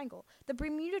Bermuda Triangle, the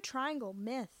Bermuda Triangle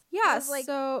myth. Yeah, Like,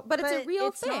 so, but it's a real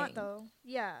it's thing. not, though.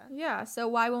 Yeah. Yeah, so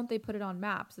why won't they put it on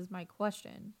maps is my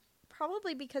question.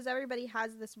 Probably because everybody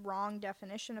has this wrong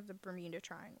definition of the Bermuda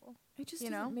Triangle. It just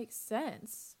You doesn't know? make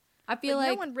sense. I feel no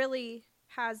like one really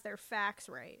has their facts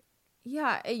right.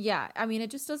 yeah. I mean,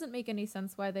 it just doesn't make any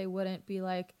sense why they wouldn't be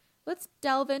like, let's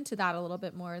delve into that a little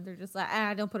bit more. They're just like,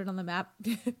 don't put it on the map.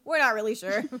 We're not really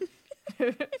sure.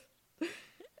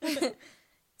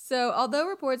 So, although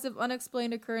reports of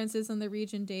unexplained occurrences in the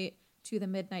region date to the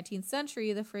mid-19th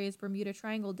century, the phrase Bermuda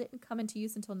Triangle didn't come into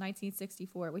use until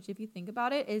 1964, which, if you think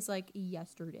about it, is like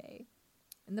yesterday.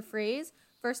 And the phrase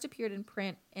first appeared in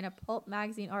print in a pulp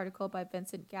magazine article by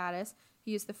Vincent Gaddis,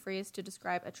 who used the phrase to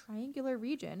describe a triangular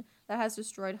region that has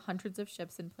destroyed hundreds of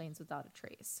ships and planes without a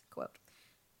trace. Quote.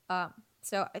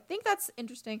 So I think that's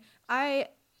interesting. I'm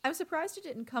surprised it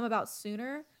didn't come about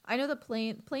sooner. I know the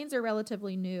planes are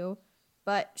relatively new,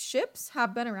 but ships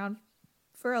have been around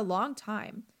for a long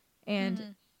time.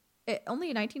 And only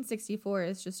 1964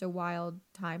 is just a wild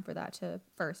time for that to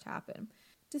first happen.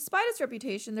 Despite its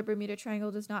reputation, the Bermuda Triangle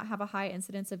does not have a high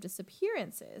incidence of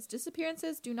disappearances.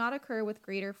 Disappearances do not occur with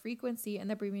greater frequency in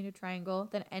the Bermuda Triangle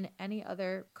than in any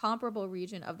other comparable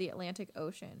region of the Atlantic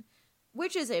Ocean,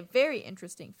 which is a very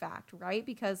interesting fact, right?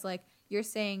 Because, like, you're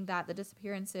saying that the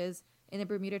disappearances in the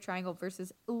Bermuda Triangle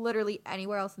versus literally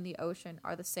anywhere else in the ocean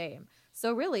are the same.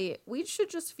 So really, we should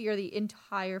just fear the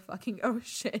entire fucking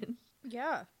ocean.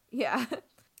 Yeah. Yeah.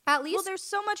 At least, Well, there's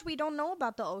so much we don't know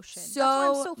about the ocean. So That's why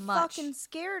I'm so much. fucking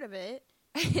scared of it.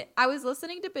 I was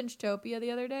listening to Bingetopia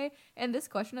the other day, and this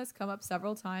question has come up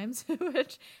several times,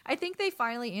 which I think they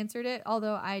finally answered it,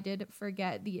 although I did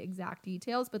forget the exact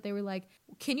details. But they were like,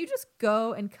 can you just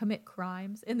go and commit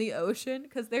crimes in the ocean?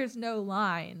 Because there's no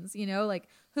lines, you know? Like,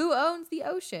 who owns the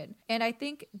ocean? And I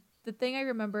think the thing I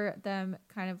remember them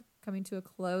kind of coming to a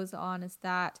close on is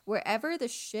that wherever the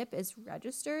ship is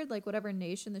registered, like whatever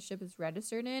nation the ship is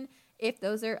registered in, if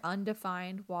those are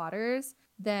undefined waters,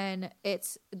 then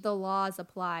the laws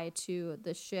apply to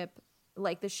the ship,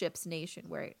 like the ship's nation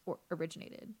where it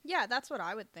originated. Yeah, that's what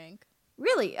I would think.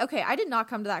 Really? Okay, I did not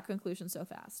come to that conclusion so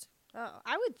fast. Oh,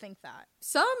 I would think that.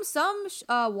 Some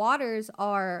waters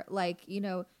are like, you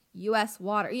know, U.S.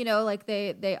 water, you know, like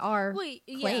they are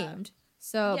claimed.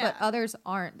 So, Yeah. but others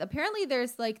aren't. Apparently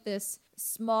there's like this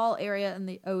small area in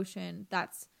the ocean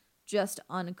that's just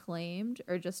unclaimed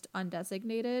or just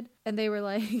undesignated. And they were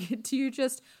like, do you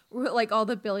just, like all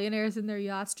the billionaires in their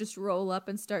yachts just roll up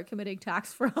and start committing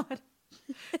tax fraud?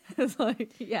 It's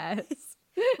like, yes.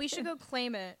 We should go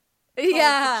claim it.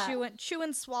 Yeah. Chew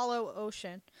and swallow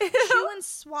ocean. Chew and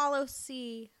swallow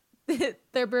sea.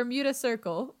 Their Bermuda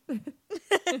Circle.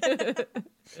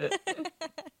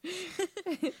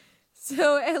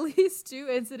 So at least 2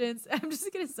 incidents. I'm just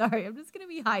gonna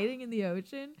be hiding in the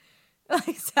ocean,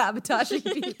 like sabotaging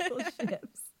people's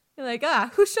ships. You're like,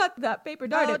 who shot that paper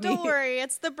dart at me? Don't worry,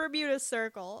 it's the Bermuda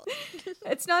Circle.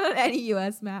 It's not on any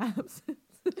U.S. maps.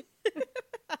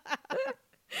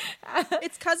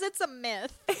 It's because it's a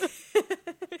myth.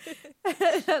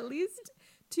 At least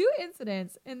 2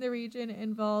 incidents in the region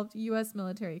involved U.S.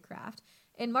 military craft.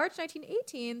 In March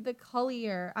 1918, the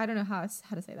Collier, I don't know how to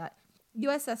say that,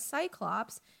 USS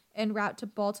Cyclops, en route to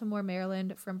Baltimore,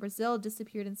 Maryland from Brazil,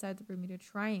 disappeared inside the Bermuda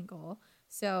Triangle.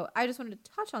 So I just wanted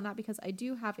to touch on that because I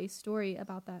do have a story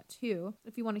about that too,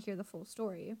 if you want to hear the full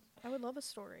story. I would love a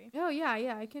story. Oh, yeah,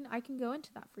 I can go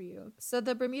into that for you. So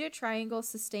the Bermuda Triangle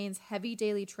sustains heavy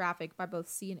daily traffic by both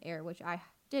sea and air, which I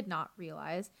did not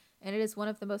realize, and it is one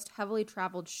of the most heavily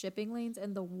traveled shipping lanes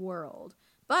in the world.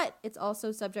 But it's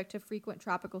also subject to frequent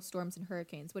tropical storms and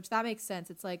hurricanes, which that makes sense.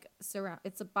 It's like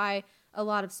it's by a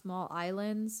lot of small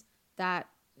islands that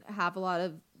have a lot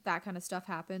of that kind of stuff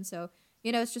happen. So,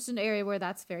 you know, it's just an area where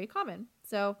that's very common.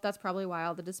 So that's probably why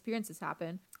all the disappearances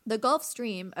happen. The Gulf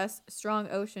Stream, a strong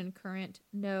ocean current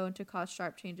known to cause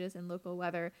sharp changes in local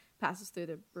weather, passes through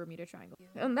the Bermuda Triangle.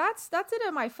 And that's it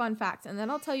of my fun facts. And then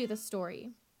I'll tell you the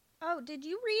story. Oh, did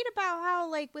you read about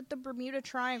how, like, with the Bermuda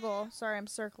Triangle, sorry, I'm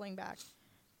circling back,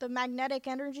 the magnetic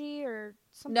energy or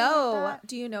something like that?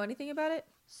 Do you know anything about it?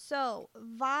 So,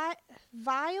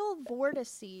 vile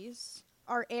vortices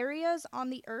are areas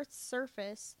on the Earth's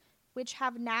surface which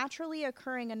have naturally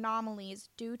occurring anomalies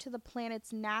due to the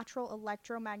planet's natural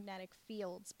electromagnetic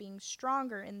fields being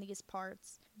stronger in these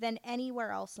parts than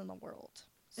anywhere else in the world.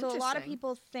 So a lot of Interesting.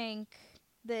 people think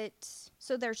that,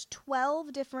 so there's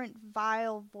 12 different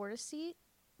vile vortices,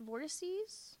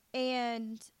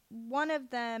 and one of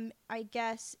them, I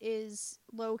guess, is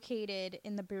located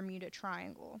in the Bermuda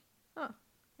Triangle. Huh.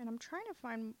 And I'm trying to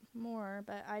find more,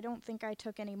 but I don't think I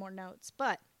took any more notes.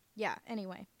 But yeah,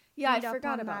 anyway. Yeah, I read up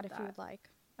forgot on about that if you would like.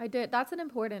 I did. That's an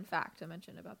important fact to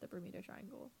mention about the Bermuda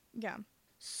Triangle. Yeah.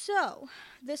 So,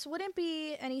 this wouldn't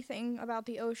be anything about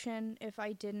the ocean if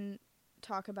I didn't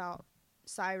talk about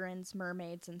sirens,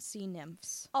 mermaids, and sea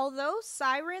nymphs. Although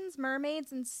sirens,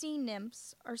 mermaids, and sea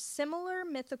nymphs are similar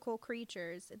mythical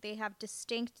creatures, they have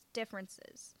distinct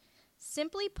differences.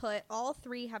 Simply put, all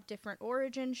three have different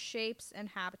origins, shapes, and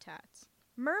habitats.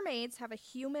 Mermaids have a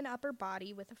human upper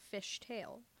body with a fish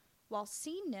tail, while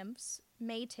sea nymphs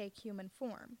may take human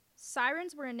form.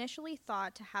 Sirens were initially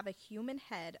thought to have a human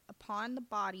head upon the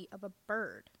body of a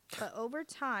bird, but over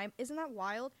time, isn't that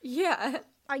wild? Yeah.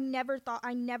 I never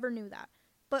knew that.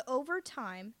 But over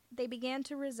time, they began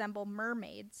to resemble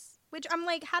mermaids, which I'm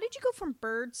like, how did you go from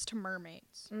birds to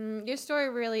mermaids? Your story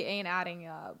really ain't adding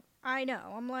up. I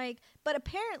know. I'm like, but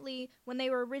apparently when they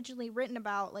were originally written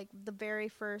about, like the very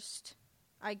first,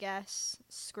 I guess,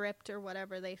 script or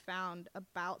whatever they found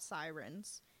about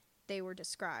sirens, they were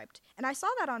described. And I saw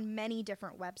that on many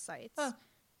different websites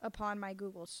upon my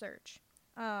Google search.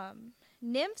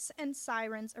 Nymphs and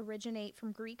sirens originate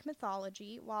from Greek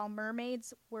mythology, while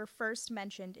mermaids were first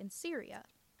mentioned in Syria.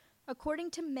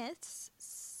 According to myths,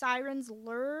 sirens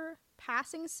lure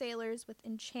passing sailors with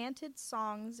enchanted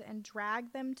songs and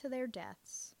drag them to their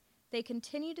deaths. They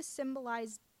continue to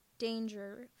symbolize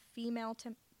dangerous female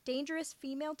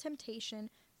temptation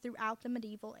throughout the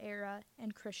medieval era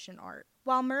and Christian art.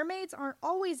 While mermaids aren't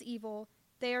always evil,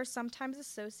 they are sometimes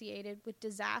associated with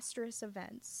disastrous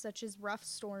events such as rough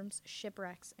storms,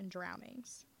 shipwrecks, and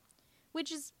drownings.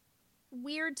 Which is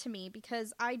weird to me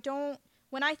because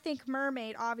when I think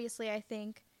mermaid, obviously I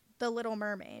think The Little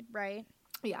Mermaid, right?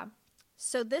 Yeah.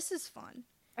 So this is fun.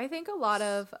 I think a lot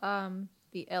of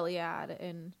the Iliad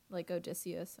and like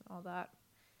Odysseus and all that.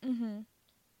 Mm-hmm.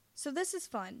 So this is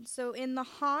fun. So in the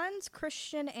Hans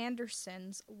Christian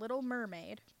Andersen's Little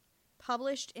Mermaid,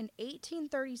 published in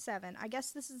 1837, I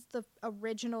guess this is the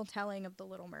original telling of The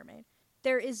Little Mermaid,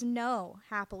 there is no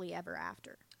happily ever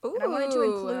after. Ooh. And I wanted to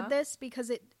include this because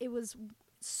it was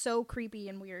so creepy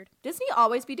and weird. Disney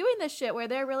always be doing this shit where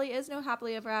there really is no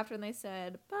happily ever after, and they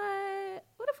said, but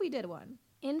what if we did one?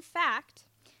 In fact,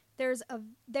 there's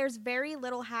very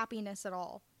little happiness at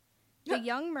all. The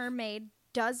young mermaid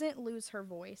doesn't lose her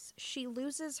voice. She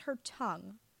loses her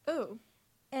tongue. Oh.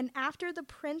 And after the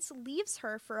prince leaves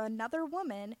her for another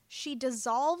woman, she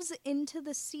dissolves into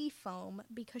the sea foam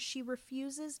because she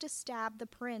refuses to stab the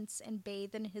prince and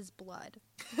bathe in his blood.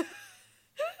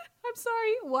 I'm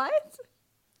sorry, what?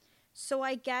 So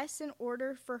I guess in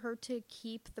order for her to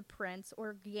keep the prince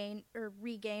or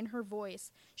regain her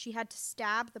voice, she had to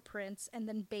stab the prince and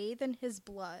then bathe in his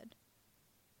blood.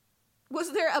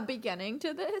 Was there a beginning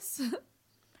to this?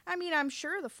 I mean, I'm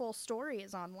sure the full story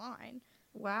is online.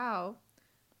 Wow.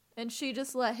 And she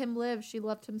just let him live. She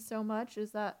loved him so much.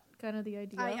 Is that kind of the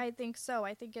idea? I think so.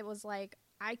 I think it was like,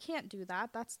 I can't do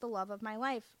that. That's the love of my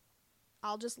life.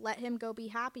 I'll just let him go be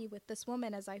happy with this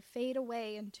woman as I fade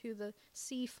away into the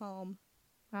sea foam.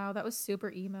 Wow, that was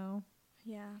super emo.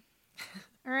 Yeah.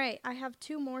 All right, I have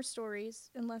two more stories,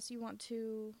 unless you want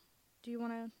to... Do you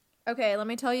want to... Okay, let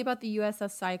me tell you about the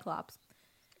USS Cyclops.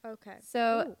 Okay.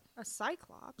 So, ooh, a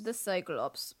Cyclops? The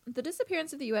Cyclops. The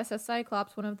disappearance of the USS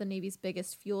Cyclops, one of the Navy's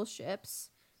biggest fuel ships.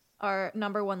 Our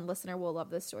number one listener will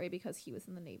love this story because he was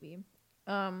in the Navy.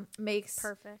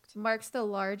 Perfect. Marks the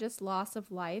largest loss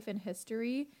of life in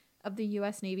history of the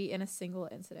U.S. Navy in a single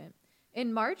incident.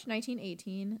 In March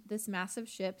 1918, this massive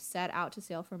ship set out to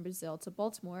sail from Brazil to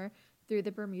Baltimore through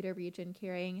the Bermuda region,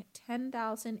 carrying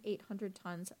 10,800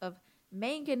 tons of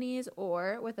manganese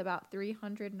ore with about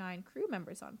 309 crew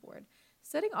members on board.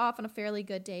 Setting off on a fairly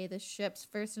good day, the ship's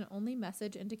first and only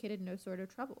message indicated no sort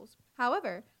of troubles.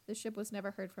 However, the ship was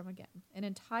never heard from again. An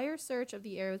entire search of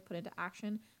the area was put into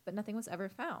action, but nothing was ever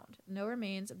found. No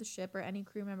remains of the ship or any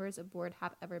crew members aboard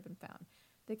have ever been found.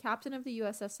 The captain of the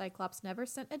USS Cyclops never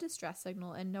sent a distress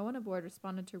signal, and no one aboard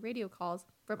responded to radio calls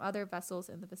from other vessels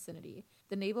in the vicinity.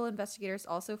 The naval investigators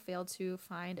also failed to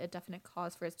find a definite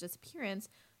cause for its disappearance,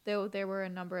 though there were a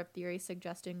number of theories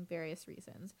suggesting various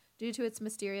reasons. Due to its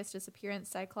mysterious disappearance,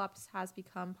 Cyclops has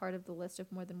become part of the list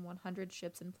of more than 100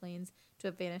 ships and planes to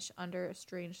have vanished under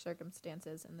strange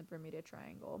circumstances in the Bermuda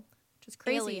Triangle, which is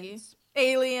crazy.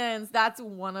 Aliens! That's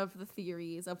one of the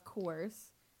theories, of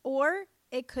course. Or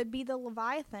it could be the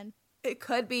Leviathan. It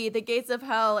could be the gates of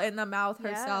hell in the mouth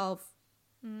herself.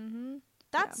 Mm-hmm.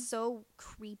 That's so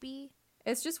creepy.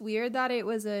 It's just weird that it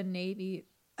was a Navy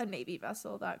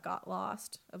vessel that got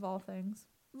lost, of all things.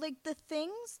 like, the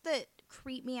things that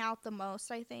creep me out the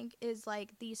most, I think, is,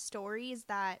 like, these stories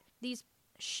that these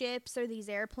ships or these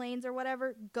airplanes or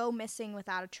whatever go missing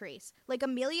without a trace. Like,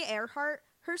 Amelia Earhart,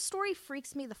 her story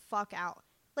freaks me the fuck out.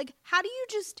 Like, how do you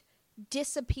just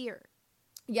disappear?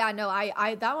 Yeah, no,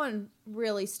 I that one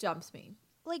really stumps me.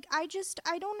 Like, I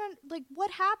don't know, like,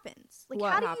 what happens? Like,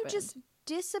 What how do happened? you just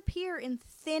disappear in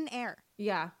thin air?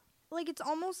 Yeah. Like, it's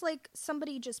almost like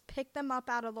somebody just picked them up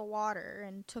out of the water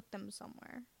and took them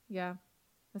somewhere. Yeah.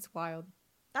 That's wild.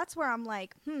 That's where I'm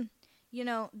like, you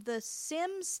know, the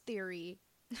Sims theory.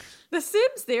 The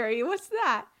Sims theory, what's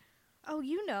that? Oh,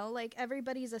 you know, like,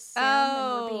 everybody's a Sim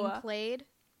Oh. and we're being played.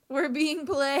 We're being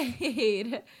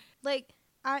played. Like,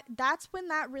 that's when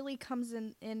that really comes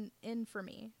in for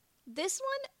me. This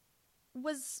one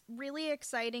was really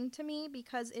exciting to me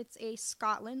because it's a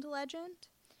Scotland legend.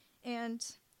 And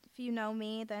if you know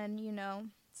me, then you know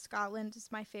Scotland is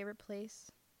my favorite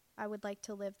place. I would like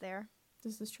to live there.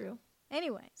 This is true.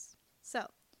 Anyways, so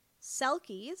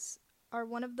selkies are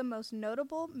one of the most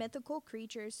notable mythical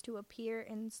creatures to appear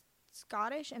in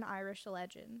Scottish and Irish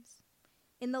legends.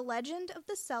 In the legend of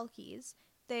the selkies,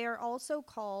 they are also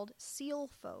called seal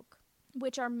folk,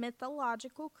 which are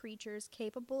mythological creatures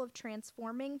capable of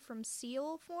transforming from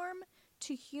seal form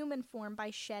to human form by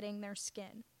shedding their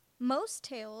skin. Most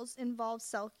tales involve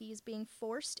selkies being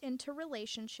forced into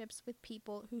relationships with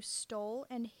people who stole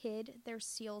and hid their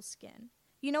seal skin.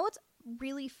 You know what's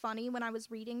really funny when I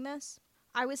was reading this?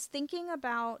 I was thinking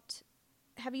about,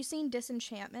 have you seen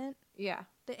Disenchantment? Yeah.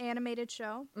 The animated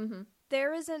show? Mm-hmm.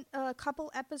 There is a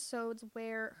couple episodes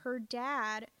where her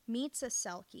dad meets a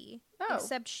selkie, Oh.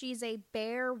 except she's a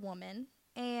bear woman,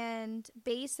 and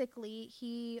basically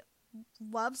he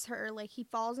loves her, like he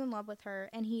falls in love with her,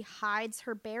 and he hides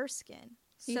her bear skin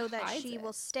so that she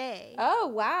will stay. Oh,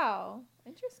 wow.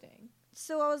 Interesting.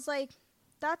 So I was like,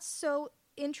 that's so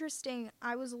interesting.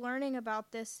 I was learning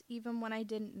about this even when I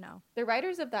didn't know. The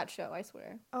writers of that show, I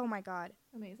swear. Oh my god.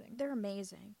 Amazing. They're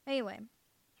amazing. Anyway,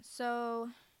 so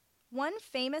one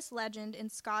famous legend in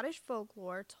Scottish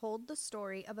folklore told the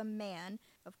story of a man,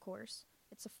 of course,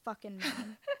 it's a fucking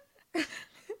man,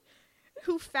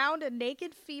 who found a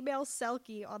naked female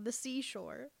selkie on the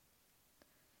seashore.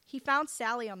 He found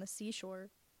Sally on the seashore.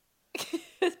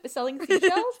 Selling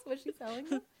seashells? Was she selling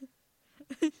them?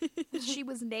 She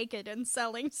was naked and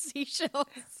selling seashells.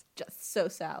 Just so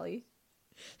Sally.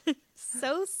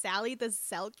 So Sally the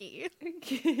selkie.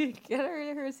 Get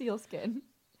her seal skin.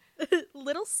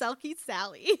 Little selkie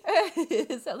Sally.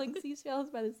 Selling seashells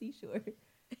by the seashore.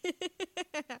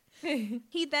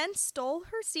 He then stole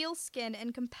her seal skin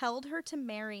and compelled her to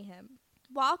marry him.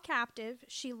 While captive,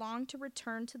 she longed to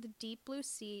return to the deep blue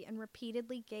sea and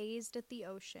repeatedly gazed at the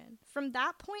ocean. From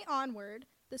that point onward,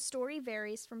 the story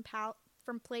varies from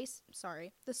place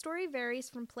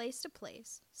to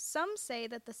place. Some say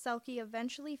that the selkie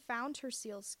eventually found her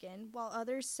seal skin, while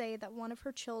others say that one of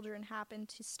her children happened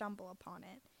to stumble upon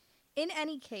it. In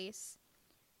any case,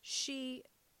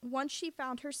 once she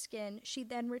found her skin, she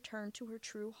then returned to her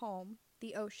true home,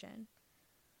 the ocean.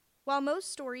 While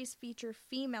most stories feature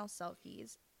female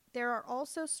selkies, there are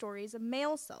also stories of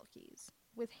male selkies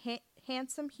with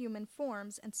handsome human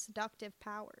forms and seductive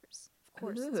powers. Of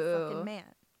course, it's a fucking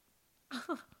man.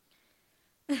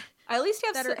 At least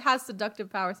he has seductive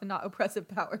powers and not oppressive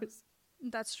powers.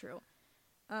 That's true.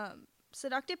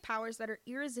 Seductive powers that are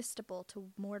irresistible to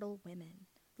mortal women.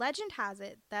 Legend has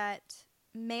it that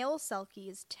male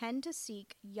selkies tend to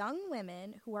seek young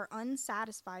women who are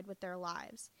unsatisfied with their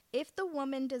lives. If the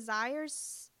woman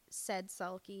desires said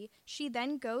selkie, she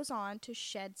then goes on to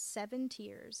shed 7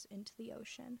 tears into the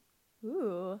ocean.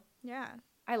 Ooh. Yeah.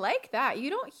 I like that. You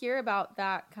don't hear about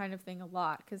that kind of thing a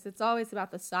lot because it's always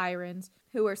about the sirens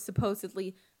who are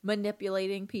supposedly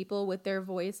manipulating people with their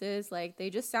voices. Like, they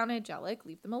just sound angelic.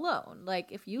 Leave them alone.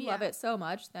 Like, if you love it so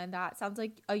much, then that sounds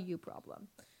like a you problem.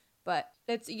 But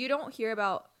you don't hear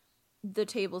about the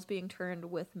tables being turned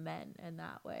with men in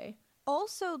that way.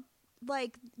 Also,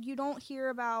 like, you don't hear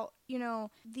about, you know,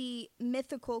 the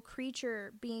mythical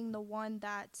creature being the one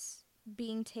that's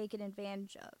being taken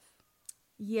advantage of.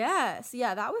 Yes.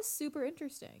 Yeah, that was super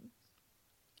interesting.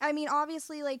 I mean,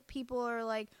 obviously, like, people are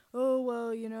like, oh,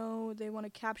 well, you know, they want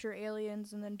to capture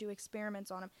aliens and then do experiments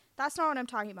on them. That's not what I'm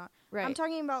talking about. Right. I'm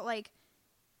talking about, like,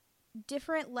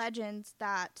 different legends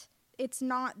that it's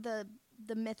not the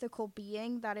mythical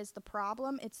being that is the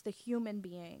problem. It's the human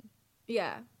being.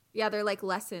 Yeah. Yeah, they're like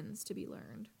lessons to be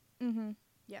learned. Mm-hmm.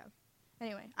 Yeah.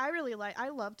 Anyway, I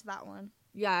loved that one.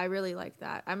 Yeah, I really like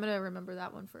that. I'm going to remember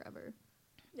that one forever.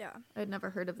 Yeah. I'd never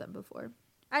heard of them before.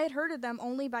 I had heard of them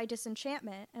only by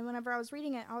Disenchantment, and whenever I was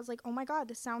reading it, I was like, oh my god,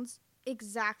 this sounds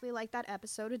exactly like that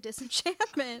episode of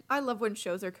Disenchantment. I love when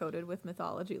shows are coded with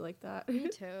mythology like that. Me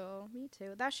too. Me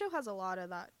too. That show has a lot of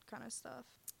that kind of stuff.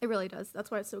 It really does.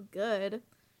 That's why it's so good.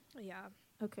 Yeah.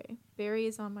 Okay, Barry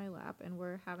is on my lap, and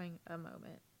we're having a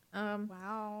moment.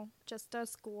 Wow. Just us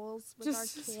schools with our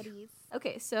kitties.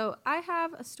 Okay, so I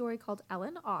have a story called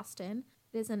Ellen Austen.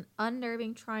 It is an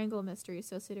unnerving triangle mystery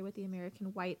associated with the American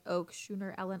white oak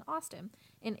schooner Ellen Austen.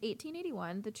 In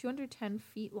 1881, the 210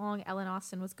 feet long Ellen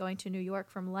Austen was going to New York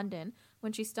from London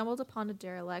when she stumbled upon a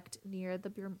derelict near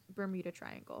the Bermuda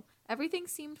Triangle. Everything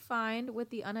seemed fine, with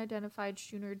the unidentified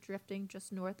schooner drifting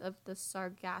just north of the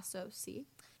Sargasso Sea.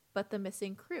 But the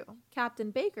missing crew.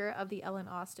 Captain Baker of the Ellen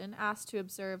Austen asked to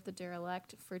observe the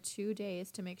derelict for 2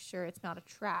 days to make sure it's not a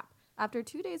trap. After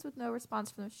 2 days with no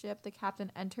response from the ship, the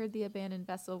captain entered the abandoned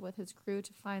vessel with his crew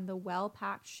to find the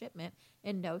well-packed shipment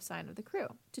and no sign of the crew.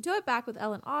 To tow it back with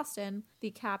Ellen Austen,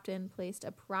 the captain placed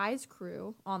a prize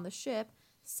crew on the ship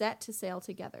set to sail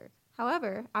together.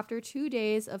 However, after 2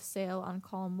 days of sail on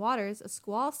calm waters, a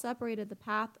squall separated the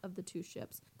path of the two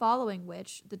ships, following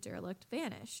which the derelict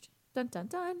vanished. Dun dun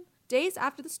dun. Days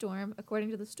after the storm,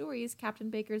 according to the stories, Captain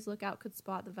Baker's lookout could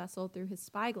spot the vessel through his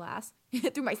spyglass,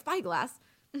 through my spyglass,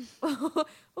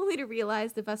 only to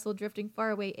realize the vessel drifting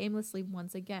far away aimlessly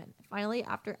once again. Finally,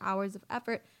 after hours of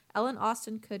effort, Ellen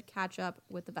Austen could catch up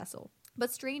with the vessel.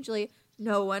 But strangely,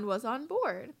 no one was on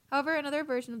board. However, another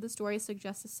version of the story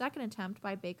suggests a second attempt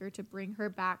by Baker to bring her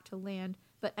back to land,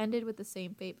 but ended with the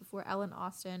same fate before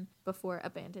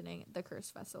abandoning the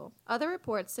cursed vessel. Other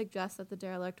reports suggest that the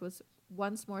derelict was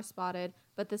once more spotted,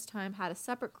 but this time had a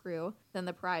separate crew than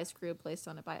the prize crew placed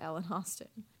on it by Ellen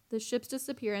Austen. The ship's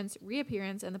disappearance,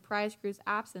 reappearance, and the prize crew's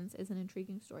absence is an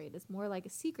intriguing story. It is more like a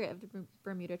secret of the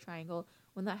Bermuda Triangle,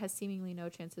 one that has seemingly no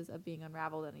chances of being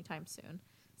unraveled anytime soon.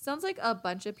 Sounds like a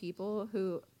bunch of people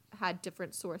who had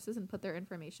different sources and put their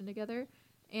information together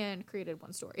and created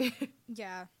one story.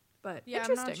 Yeah. But yeah,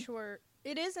 interesting. I'm not sure.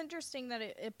 It is interesting that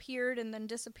it appeared and then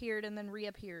disappeared and then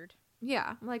reappeared.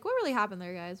 Yeah. I'm like, what really happened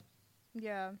there, guys?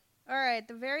 Yeah. All right.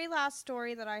 The very last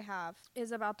story that I have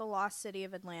is about the lost city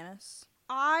of Atlantis.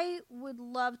 I would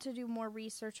love to do more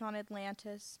research on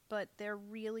Atlantis, but there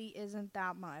really isn't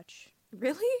that much.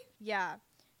 Really? Yeah.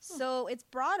 So it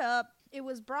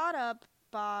was brought up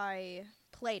by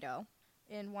Plato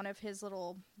in one of his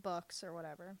little books or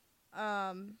whatever.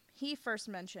 He first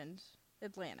mentioned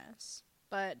Atlantis,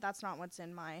 but that's not what's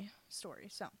in my story.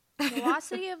 So the lost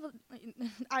city of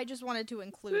I just wanted to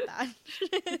include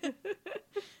that.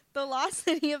 The lost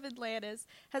city of Atlantis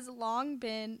has long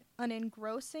been an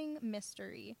engrossing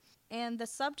mystery and the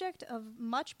subject of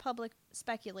much public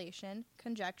speculation,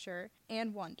 conjecture,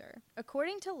 and wonder.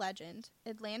 According to legend,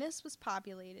 Atlantis was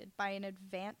populated by an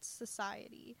advanced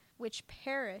society which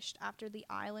perished after the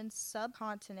island's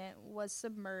subcontinent was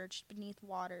submerged beneath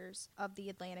waters of the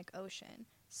Atlantic Ocean,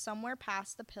 somewhere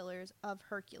past the Pillars of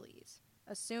Hercules,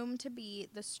 assumed to be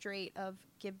the Strait of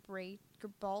Gibraltar.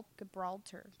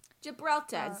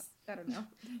 I don't know.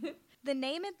 The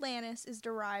name Atlantis is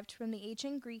derived from the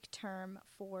ancient Greek term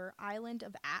for island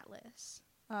of Atlas.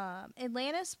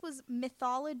 Atlantis was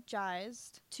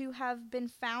mythologized to have been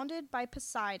founded by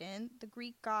Poseidon, the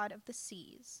Greek god of the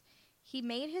seas. He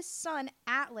made his son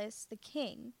Atlas the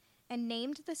king and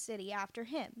named the city after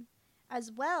him,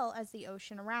 as well as the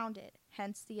ocean around it,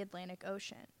 hence the Atlantic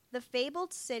Ocean. The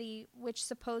fabled city, which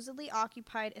supposedly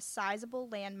occupied a sizable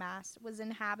landmass, was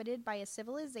inhabited by a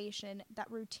civilization that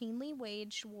routinely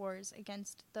waged wars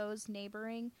against those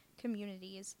neighboring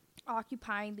communities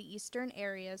occupying the eastern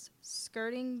areas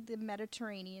skirting the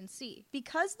Mediterranean Sea.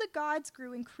 Because the gods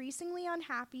grew increasingly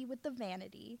unhappy with the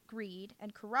vanity, greed,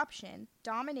 and corruption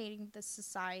dominating the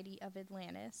society of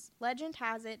Atlantis, legend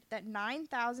has it that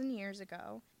 9,000 years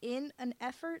ago, in an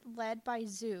effort led by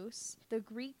Zeus, the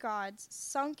Greek gods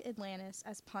sunk Atlantis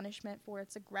as punishment for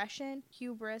its aggression,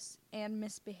 hubris, and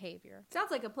misbehavior.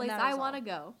 Sounds like a place I want to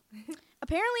go.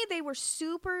 Apparently they were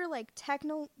super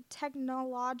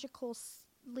technological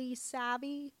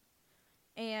savvy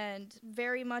and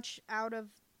very much ahead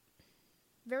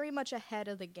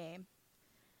of the game.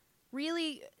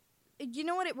 Really, you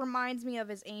know what it reminds me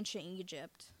of is ancient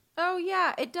Egypt. Oh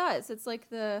yeah, it does. It's like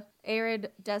the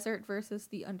arid desert versus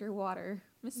the underwater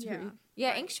mystery. Yeah,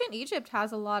 right. Ancient Egypt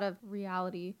has a lot of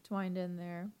reality twined in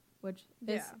there, which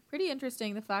is pretty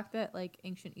interesting. The fact that like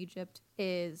ancient Egypt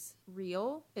is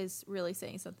real is really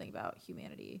saying something about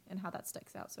humanity and how that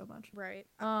sticks out so much. Right.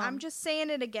 I'm just saying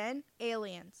it again.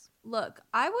 Aliens. Look,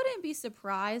 I wouldn't be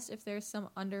surprised if there's some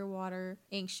underwater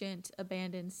ancient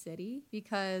abandoned city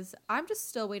because I'm just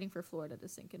still waiting for Florida to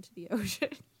sink into the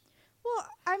ocean. Well,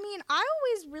 I mean, I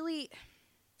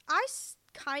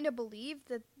kind of believe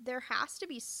that there has to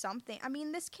be something. I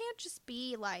mean, this can't just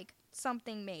be like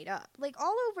something made up. Like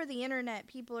all over the internet,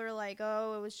 people are like,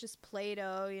 "Oh, it was just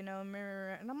Play-Doh," you know,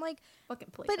 and I'm like, fucking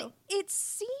Play-Doh. but it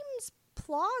seems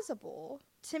plausible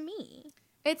to me.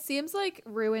 It seems like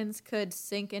ruins could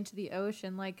sink into the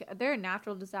ocean. Like, there are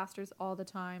natural disasters all the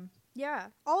time. Yeah.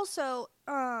 Also,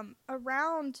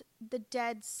 around the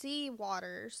Dead Sea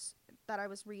waters that I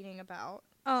was reading about,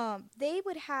 they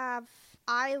would have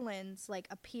islands like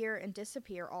appear and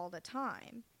disappear all the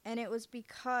time. And it was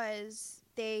because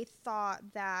they thought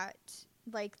that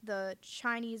like the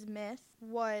Chinese myth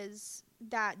was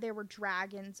that there were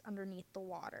dragons underneath the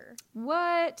water.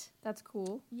 What? That's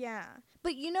cool. Yeah.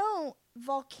 But you know,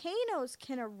 volcanoes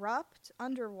can erupt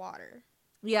underwater.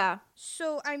 Yeah.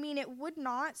 So, I mean, it would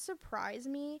not surprise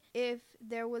me if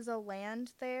there was a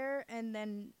land there and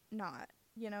then not.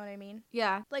 You know what I mean?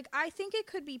 Yeah. Like, I think it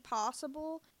could be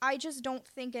possible. I just don't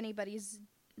think anybody's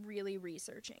really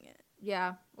researching it.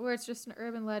 Yeah. Or it's just an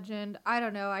urban legend. I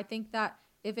don't know. I think that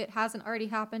if it hasn't already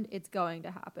happened, it's going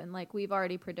to happen. Like, we've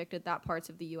already predicted that parts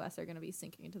of the U.S. are going to be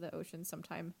sinking into the ocean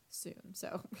sometime soon.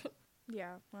 So,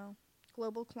 yeah, well,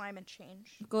 global climate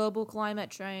change. Global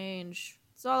climate change.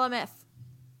 It's all a myth.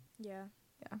 Yeah.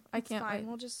 Yeah. I can't wait.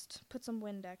 We'll just put some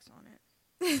Windex on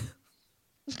it.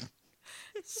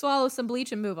 Swallow some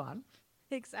bleach and move on.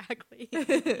 Exactly.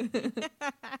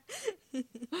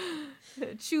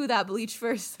 Chew that bleach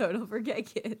first, so don't forget,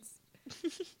 kids.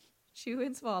 Chew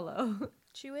and swallow.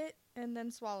 Chew it and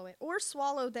then swallow it. Or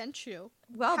swallow then chew.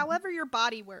 Well, however your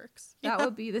body works. That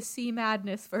would be the Sea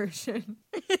Madness version.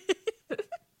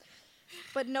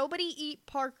 But nobody eat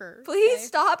Parker. Please okay?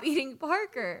 stop eating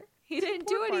Parker. He didn't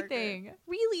do anything. Parker.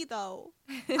 Really though.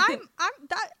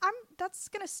 That's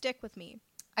gonna stick with me.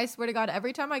 I swear to God,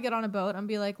 every time I get on a boat, I'm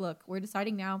be like, look, we're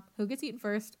deciding now who gets eaten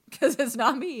first, because it's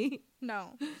not me.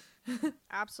 No.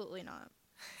 Absolutely not.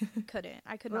 Couldn't.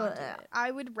 I could not do it. I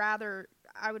would rather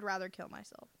kill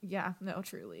myself. Yeah, no,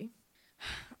 truly.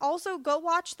 Also, go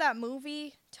watch that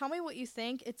movie. Tell me what you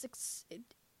think.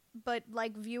 But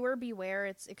like, viewer beware,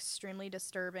 it's extremely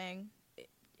disturbing.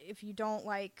 If you don't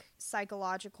like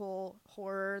psychological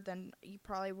horror, then you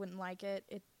probably wouldn't like it.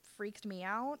 It freaked me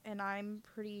out, and I'm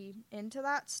pretty into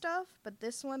that stuff, but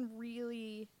this one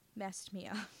really messed me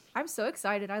up. I'm so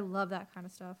excited. I love that kind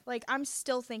of stuff. Like, I'm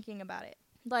still thinking about it.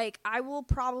 Like, I will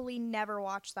probably never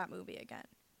watch that movie again.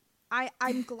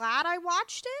 I'm glad I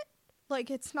watched it.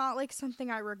 Like, it's not like something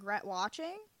I regret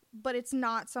watching, but it's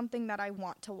not something that I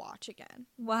want to watch again.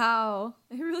 Wow.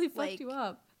 It really fucked you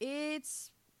up.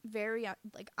 It's very,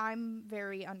 I'm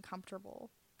very uncomfortable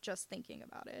just thinking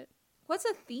about it. What's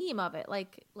the theme of it?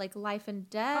 Like life and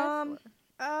death?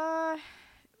 I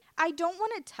don't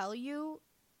want to tell you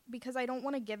because I don't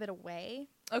want to give it away.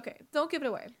 Okay, don't give it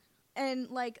away. And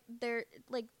I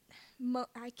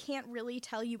can't really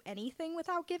tell you anything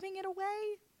without giving it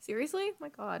away. Seriously? My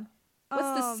God.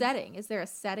 What's the setting? Is there a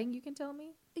setting you can tell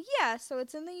me? Yeah, so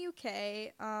it's in the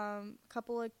UK. A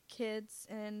couple of kids,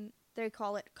 and they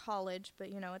call it college, but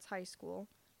it's high school.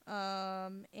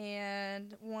 And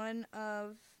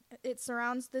it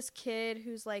surrounds this kid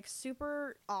who's like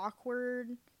super awkward,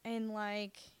 and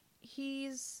like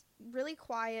he's really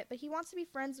quiet, but he wants to be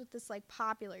friends with this like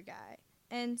popular guy.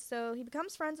 And so he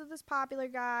becomes friends with this popular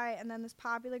guy, and then this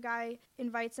popular guy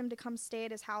invites him to come stay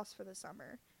at his house for the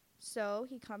summer. So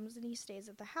he comes and he stays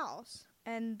at the house.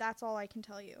 And that's all I can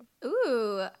tell you.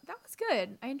 Ooh, that was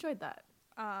good. I enjoyed that.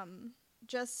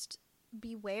 Just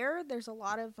beware. There's a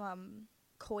lot of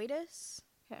coitus.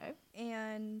 Okay.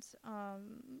 And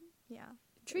yeah.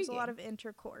 Intriguing. There's a lot of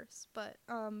intercourse, but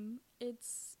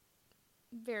it's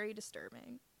very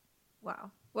disturbing.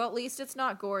 Wow. Well, at least it's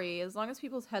not gory. As long as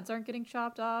people's heads aren't getting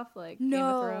chopped off, like No. Game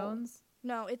of Thrones.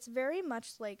 No, it's very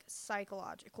much like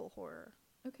psychological horror.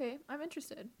 Okay, I'm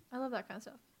interested. I love that kind of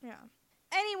stuff. Yeah.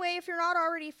 Anyway, if you're not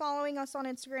already following us on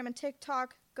Instagram and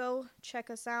TikTok, go check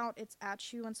us out. It's at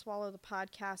Chew and Swallow the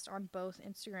Podcast on both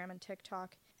Instagram and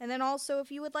TikTok. And then also,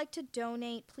 if you would like to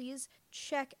donate, please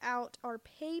check out our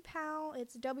PayPal.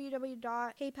 It's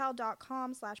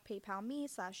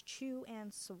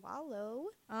www.paypal.com/paypalme/chew-and-swallow.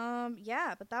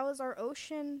 Yeah, but that was our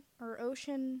ocean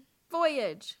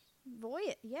Voyage.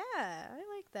 voyage. Yeah, I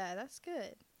like that. That's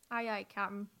good. Aye, aye,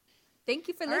 Captain. Thank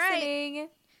you for All right. listening.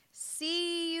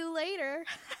 See you later.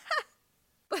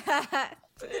 Okay,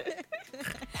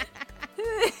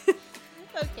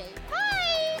 Okay,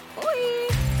 bye. bye.